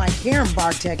love my Karen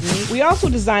bar technique. We also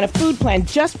design a food plan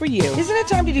just for you. Isn't it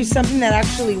time to do something that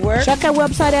actually works? Check our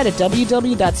website out at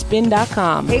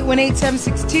www.spin.com.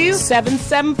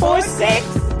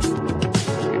 818-762-7746.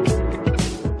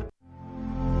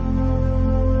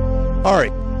 Ari,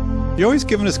 you're always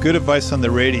giving us good advice on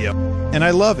the radio, and I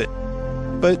love it.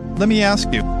 But let me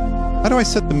ask you, how do I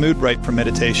set the mood right for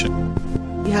meditation?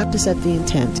 You have to set the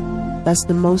intent. That's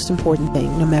the most important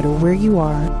thing, no matter where you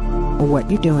are or what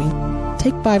you're doing.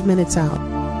 Take 5 minutes out.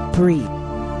 Breathe.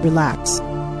 Relax.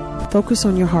 Focus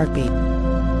on your heartbeat.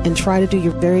 And try to do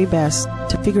your very best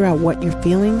to figure out what you're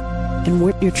feeling and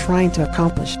what you're trying to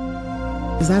accomplish.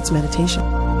 Because that's meditation.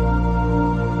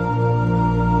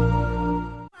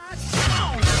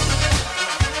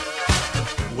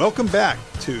 Welcome back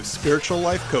to Spiritual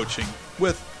Life Coaching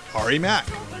with Ari Mack.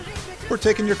 We're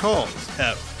taking your calls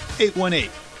at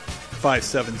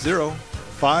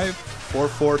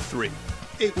 818-570-5443.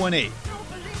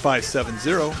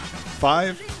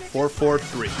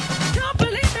 818-570-5443.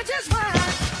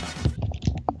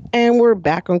 And we're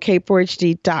back on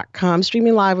k4hd.com,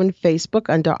 streaming live on Facebook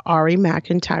under Ari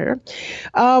McIntyre.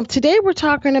 Today we're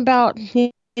talking about,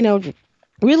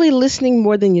 really listening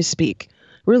more than you speak.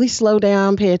 Really slow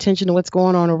down, pay attention to what's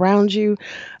going on around you.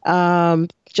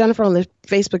 Jennifer on the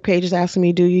Facebook page is asking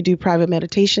me, do you do private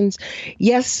meditations?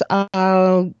 Yes,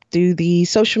 do the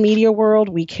social media world.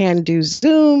 We can do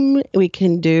Zoom. We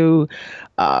can do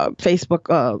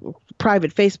Facebook,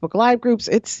 private Facebook live groups.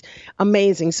 It's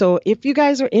amazing. So if you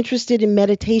guys are interested in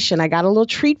meditation, I got a little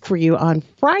treat for you on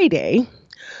Friday.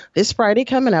 This Friday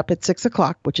coming up at 6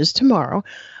 o'clock, which is tomorrow.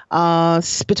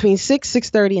 Between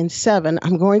 6:30, and 7,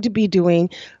 I'm going to be doing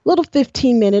little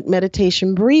 15-minute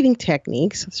meditation breathing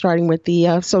techniques, starting with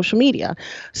the social media.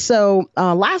 So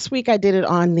last week I did it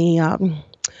on the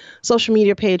social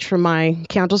media page for my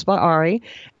Candles by Ari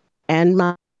and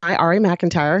my Ari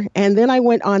McIntyre. And then I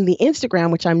went on the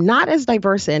Instagram, which I'm not as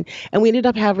diverse in, and we ended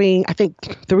up having, I think,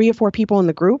 3 or 4 people in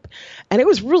the group. And it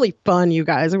was really fun, you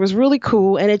guys. It was really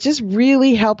cool. And it just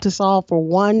really helped us all for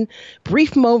one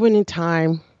brief moment in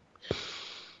time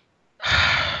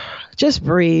just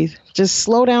breathe. Just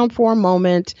slow down for a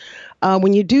moment.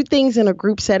 When you do things in a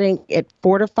group setting, it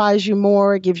fortifies you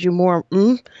more. It gives you more.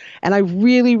 And I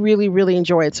really, really, really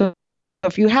enjoy it. So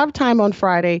if you have time on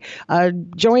Friday,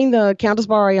 join the Candace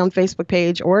Barre on Facebook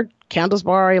page or Candace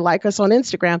Barre, like us on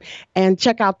Instagram, and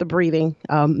check out the breathing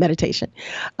meditation.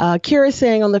 Kira is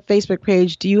saying on the Facebook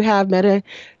page, do you have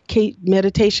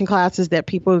meditation classes that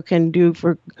people can do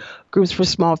for groups for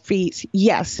small fees?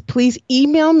 Yes. Please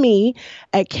email me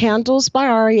at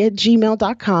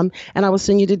candlesbyari@gmail.com and I will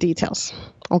send you the details.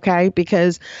 Okay,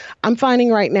 because I'm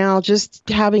finding right now just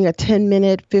having a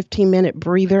 10-minute, 15-minute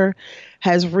breather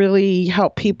has really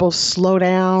helped people slow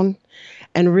down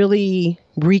and really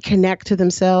reconnect to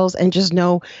themselves and just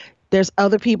know there's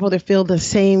other people that feel the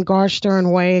same gosh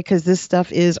darn way, because this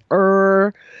stuff is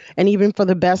and even for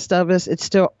the best of us, it's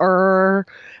still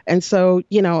And so,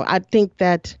 I think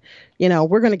that,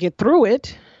 we're going to get through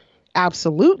it.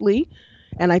 Absolutely.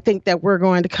 And I think that we're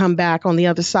going to come back on the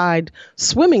other side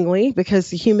swimmingly, because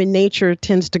the human nature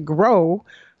tends to grow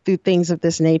through things of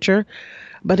this nature.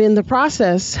 But in the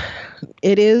process,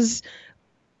 it is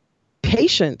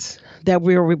patience that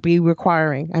we'll be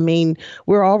requiring. I mean,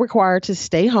 we're all required to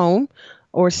stay home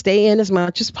or stay in as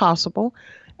much as possible.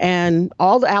 And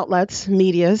all the outlets,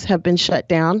 medias have been shut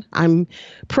down. I'm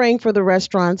praying for the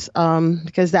restaurants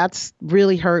because that's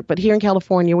really hurt. But here in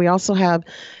California, we also have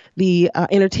the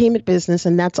entertainment business,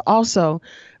 and that's also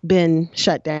been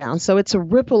shut down. So it's a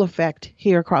ripple effect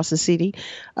here across the city.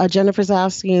 Jennifer's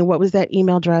asking, what was that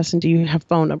email address and do you have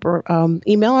phone number?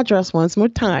 Email address, once more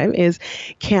time, is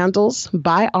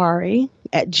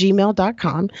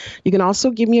candlesbyari@gmail.com. You can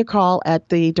also give me a call at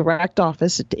the direct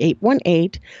office at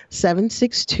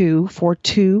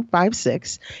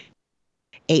 818-762-4256.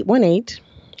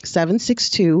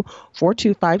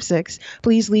 818-762-4256.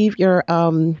 Please leave your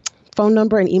phone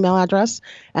number and email address,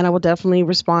 and I will definitely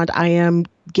respond. I am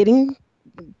getting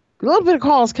a little bit of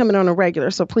calls coming on a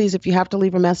regular, so please, if you have to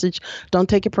leave a message, don't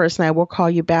take it personally. I will call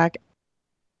you back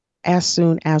as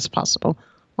soon as possible.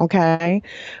 Okay?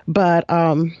 But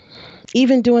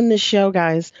even doing this show,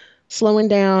 guys, slowing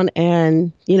down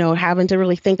and, having to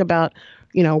really think about,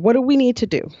 what do we need to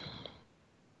do?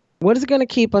 What is going to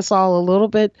keep us all a little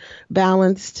bit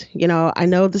balanced? I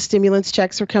know the stimulants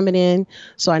checks are coming in,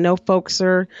 so I know folks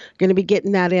are going to be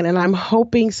getting that in, and I'm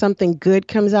hoping something good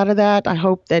comes out of that. I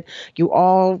hope that you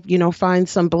all, find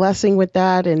some blessing with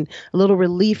that and a little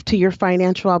relief to your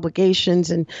financial obligations,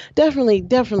 and definitely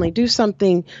do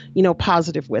something,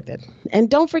 positive with it. And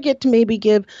don't forget to maybe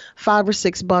give $5 or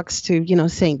 $6 to,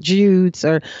 St. Jude's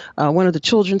or one of the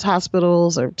children's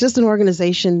hospitals, or just an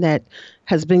organization that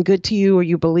has been good to you or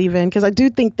you believe in, because I do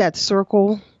think that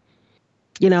circle,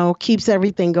 keeps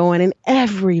everything going, and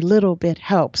every little bit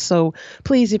helps. So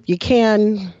please, if you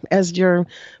can, as your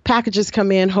packages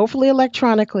come in, hopefully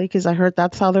electronically, because I heard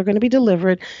that's how they're going to be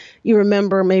delivered, you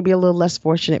remember maybe a little less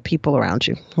fortunate people around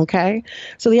you. Okay.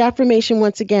 So the affirmation,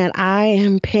 once again, I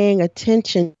am paying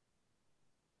attention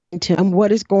to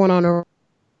what is going on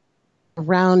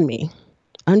around me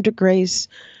under grace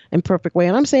and perfect way.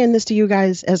 And I'm saying this to you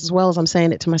guys as well as I'm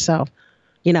saying it to myself.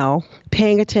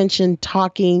 Paying attention,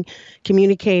 talking,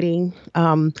 communicating.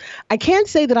 I can't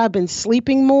say that I've been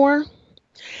sleeping more.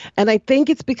 And I think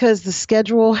it's because the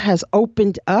schedule has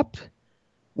opened up,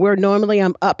 where normally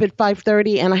I'm up at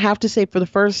 5:30. And I have to say, for the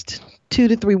first 2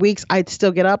 to 3 weeks, I'd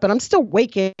still get up, and I'm still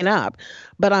waking up,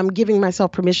 but I'm giving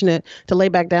myself permission to lay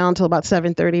back down till about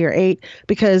 7:30 or 8,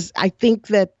 because I think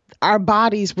that our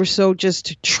bodies were so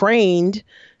just trained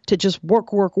to just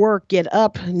work, get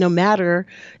up, no matter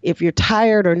if you're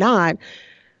tired or not,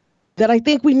 that I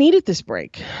think we needed this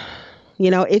break.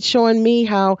 It's showing me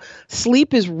how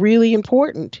sleep is really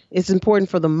important. It's important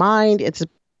for the mind. It's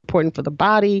important for the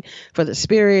body, for the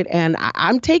spirit. And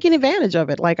I'm taking advantage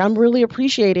of it. Like, I'm really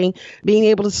appreciating being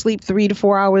able to sleep 3 to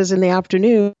 4 hours in the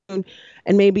afternoon and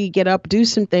maybe get up, do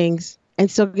some things, and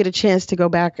still get a chance to go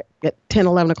back at 10,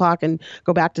 11 o'clock and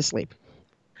go back to sleep.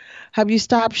 Have you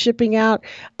stopped shipping out?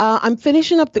 I'm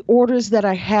finishing up the orders that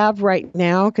I have right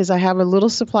now, because I have a little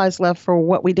supplies left for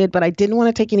what we did, but I didn't want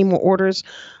to take any more orders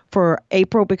for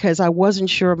April because I wasn't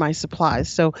sure of my supplies.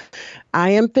 So I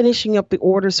am finishing up the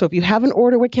order. So if you have an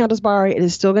order with Candace Barre, it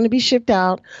is still going to be shipped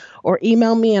out, or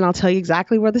email me and I'll tell you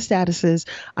exactly where the status is.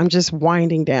 I'm just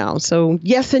winding down. So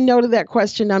yes and no to that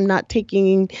question. I'm not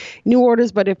taking new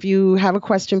orders, but if you have a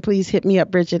question, please hit me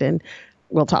up, Bridget, and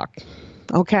we'll talk.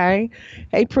 Okay.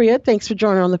 Hey, Priya, thanks for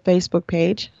joining on the Facebook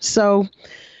page. So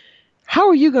how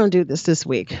are you going to do this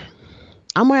week?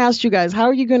 I'm going to ask you guys, how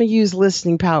are you going to use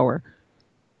listening power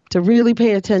to really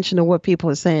pay attention to what people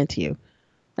are saying to you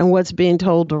and what's being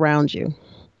told around you?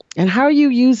 And how are you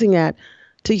using that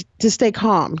to stay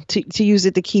calm, to use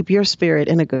it to keep your spirit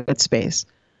in a good space.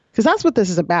 Because that's what this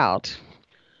is about.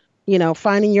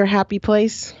 Finding your happy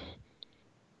place,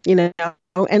 and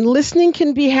listening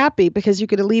can be happy because you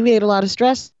could alleviate a lot of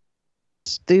stress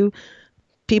through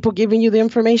people giving you the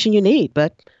information you need.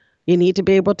 But you need to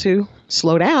be able to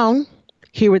slow down,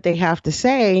 hear what they have to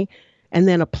say, and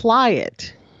then apply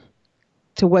it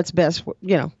to what's best,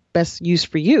 best use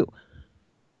for you.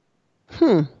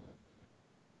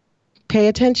 Pay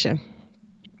attention.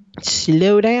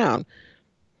 Slow down.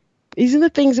 These are the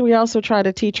things that we also try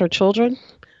to teach our children.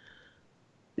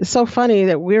 It's so funny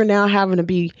that we're now having to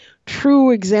be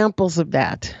true examples of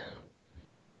that.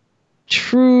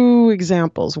 True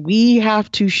examples. We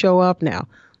have to show up now.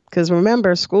 Because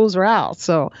remember, schools are out.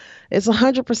 So it's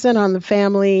 100% on the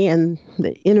family and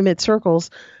the intimate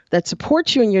circles that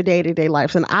support you in your day-to-day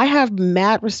life. And I have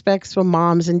mad respects for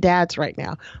moms and dads right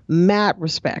now. Mad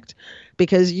respect.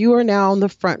 Because you are now on the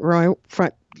front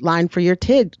line for your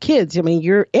kids. I mean,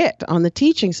 you're it on the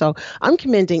teaching. So I'm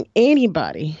commending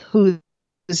anybody who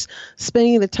is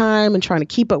spending the time and trying to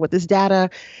keep up with this data.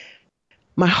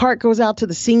 My heart goes out to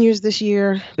the seniors this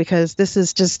year because this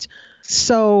is just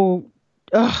so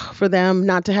for them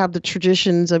not to have the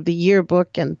traditions of the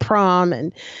yearbook and prom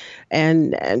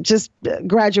and just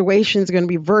graduation is going to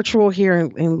be virtual here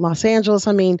in Los Angeles.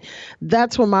 I mean,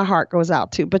 that's what my heart goes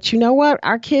out to. But you know what?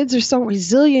 Our kids are so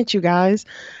resilient, you guys.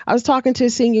 I was talking to a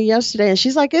senior yesterday and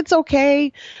she's like, it's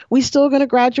okay. We're still going to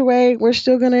graduate. We're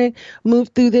still going to move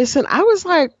through this. And I was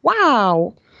like,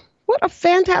 wow, what a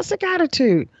fantastic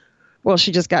attitude. Well,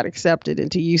 she just got accepted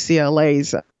into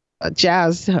UCLA's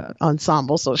jazz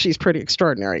ensemble, so she's pretty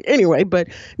extraordinary anyway. But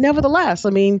nevertheless, I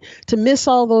mean, to miss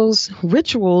all those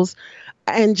rituals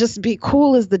and just be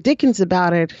cool as the Dickens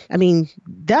about it, I mean,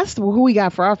 that's who we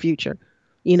got for our future.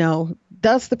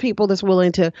 That's the people that's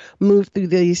willing to move through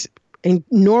these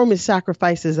enormous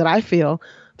sacrifices that I feel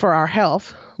for our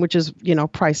health, which is,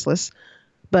 priceless.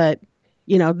 But,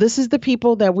 this is the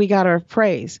people that we got to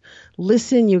praise.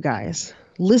 Listen, you guys,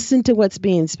 listen to what's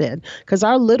being said, because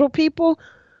our little people,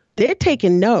 they're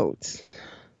taking notes.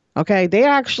 Okay. They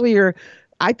actually are,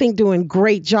 I think, doing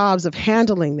great jobs of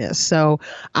handling this. So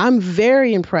I'm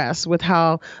very impressed with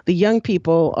how the young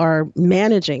people are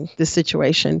managing this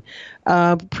situation.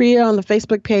 Priya on the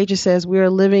Facebook page, it says we are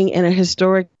living in a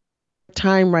historic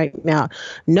time right now.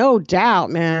 No doubt,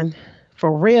 man.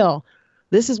 For real.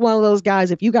 This is one of those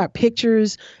guys, if you got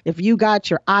pictures, if you got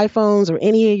your iPhones or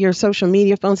any of your social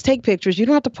media phones, take pictures. You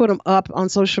don't have to put them up on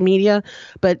social media,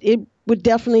 but it would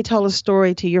definitely tell a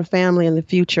story to your family in the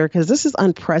future, because this is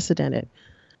unprecedented.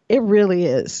 It really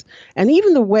is. And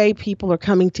even the way people are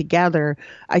coming together,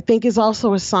 I think, is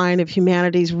also a sign of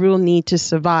humanity's real need to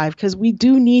survive, because we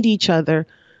do need each other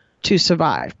to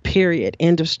survive, period,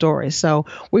 end of story. So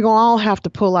we're going to all have to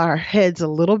pull our heads a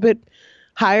little bit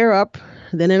higher up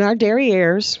than in our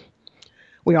derrieres.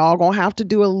 We all going to have to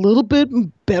do a little bit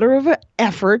better of an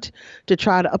effort to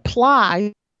try to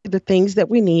apply the things that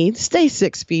we need. Stay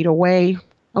 6 feet away.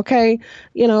 Okay.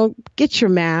 Get your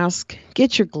mask,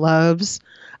 get your gloves.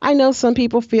 I know some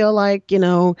people feel like,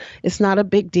 it's not a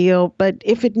big deal, but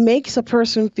if it makes a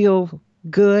person feel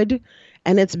good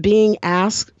and it's being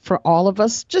asked for all of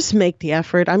us, just make the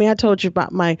effort. I mean, I told you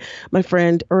about my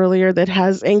friend earlier that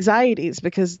has anxieties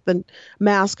because the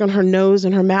mask on her nose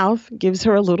and her mouth gives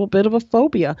her a little bit of a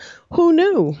phobia. Who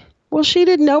knew? Well, she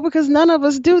didn't know, because none of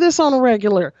us do this on a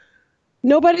regular.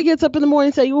 Nobody gets up in the morning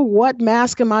and say, well, what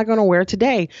mask am I going to wear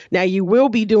today? Now, you will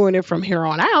be doing it from here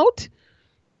on out,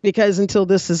 because until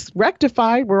this is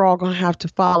rectified, we're all going to have to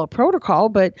follow protocol.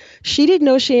 But she didn't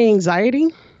know she had anxiety.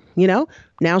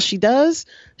 Now she does.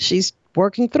 She's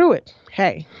working through it.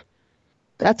 Hey,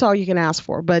 that's all you can ask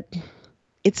for. But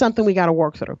it's something we got to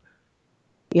work through,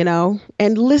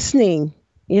 and listening,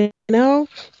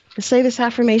 say this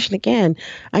affirmation again.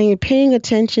 I am paying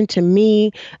attention to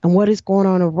me and what is going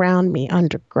on around me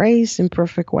under grace and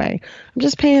perfect way. I'm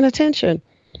just paying attention.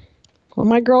 When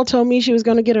my girl told me she was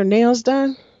going to get her nails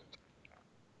done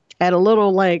at a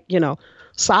little,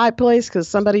 side place, because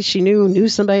somebody she knew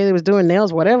somebody that was doing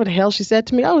nails, whatever the hell she said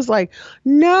to me, I was like,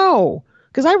 no,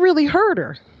 because I really heard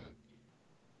her.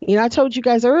 I told you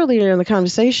guys earlier in the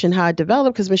conversation how I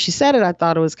developed, because when she said it, I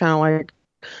thought it was kind of like,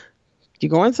 you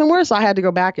going somewhere? So I had to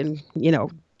go back and,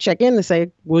 check in and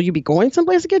say, will you be going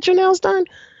someplace to get your nails done?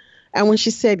 And when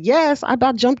she said yes, I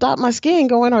about jumped out my skin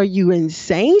going, are you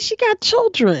insane? She got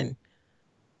children.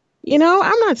 I'm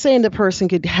not saying the person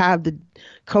could have the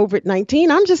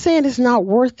COVID-19. I'm just saying it's not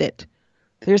worth it.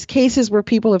 There's cases where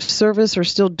people of service are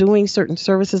still doing certain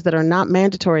services that are not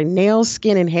mandatory. Nails,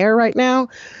 skin, and hair right now.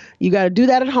 You got to do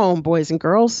that at home, boys and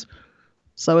girls.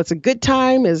 So it's a good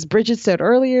time. As Bridget said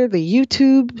earlier, the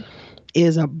YouTube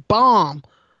is a bomb.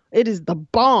 It is the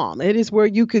bomb. It is where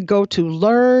you could go to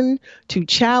learn, to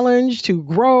challenge, to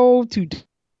grow, to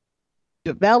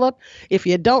develop. If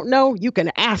you don't know, you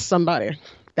can ask somebody.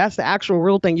 That's the actual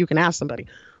real thing. You can ask somebody.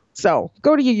 So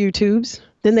go to your YouTubes.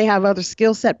 Then they have other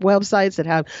skill set websites that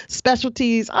have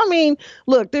specialties. I mean,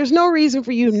 look, there's no reason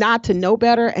for you not to know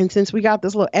better. And since we got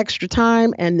this little extra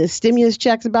time and the stimulus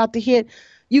check's about to hit,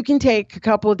 you can take a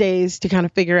couple of days to kind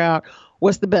of figure out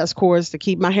what's the best course to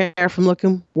keep my hair from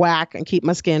looking whack and keep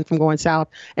my skin from going south.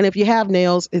 And if you have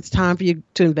nails, it's time for you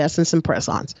to invest in some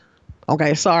press-ons.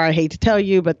 Okay, sorry, I hate to tell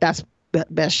you, but that's the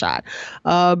best shot.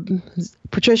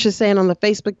 Patricia's saying on the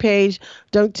Facebook page,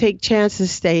 don't take chances,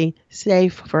 stay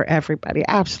safe for everybody.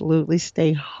 Absolutely,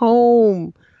 stay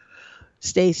home.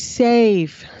 Stay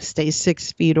safe. Stay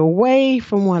 6 feet away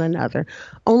from one another.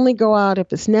 Only go out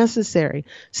if it's necessary.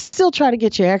 Still try to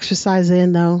get your exercise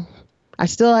in, though. I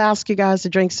still ask you guys to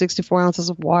drink 64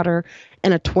 ounces of water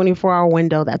in a 24-hour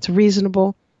window. That's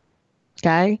reasonable.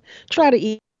 Okay? Try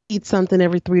to eat something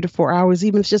every 3 to 4 hours,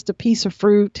 even if it's just a piece of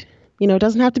fruit. You know, it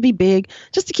doesn't have to be big,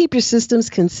 just to keep your systems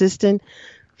consistent.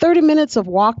 30 minutes of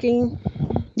walking.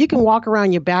 You can walk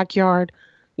around your backyard.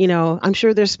 You know, I'm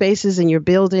sure there's spaces in your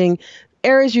building,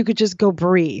 areas you could just go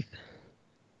breathe.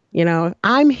 You know,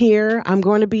 I'm here. I'm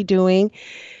going to be doing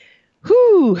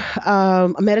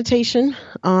a meditation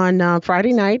on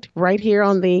Friday night right here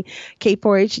on the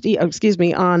K4HD,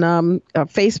 on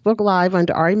Facebook Live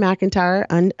under Ari McIntyre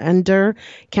under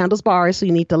Candles by Ari. So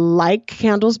you need to like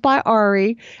Candles by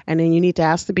Ari, and then you need to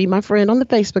ask to be my friend on the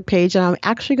Facebook page. And I'm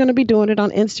actually going to be doing it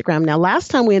on Instagram. Now, last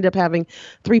time we ended up having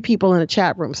 3 people in a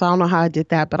chat room, so I don't know how I did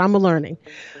that, but I'm learning.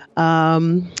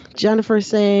 Jennifer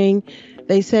saying,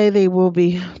 they say they will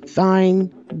be fine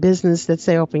business that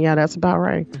stay open. Yeah, that's about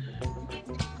right.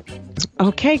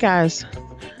 Okay, guys,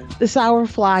 this hour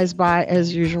flies by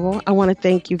as usual. I want to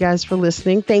thank you guys for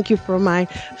listening. Thank you for my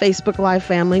Facebook Live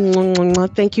family.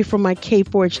 Thank you for my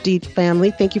K4HD family.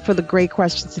 Thank you for the great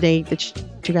questions today that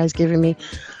you guys giving me.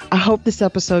 I hope this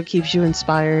episode keeps you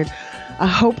inspired. I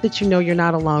hope that you know you're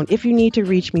not alone. If you need to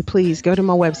reach me, please go to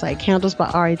my website,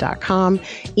 candlesbyari.com.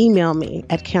 Email me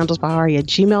at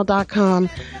candlesbyari@gmail.com.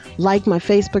 Like my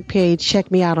Facebook page. Check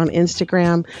me out on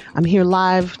Instagram. I'm here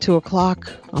live 2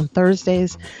 o'clock on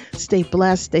Thursdays. Stay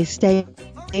blessed. Stay safe.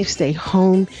 Stay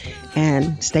home.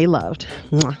 And stay loved.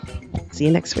 Mwah. See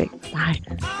you next week. Bye.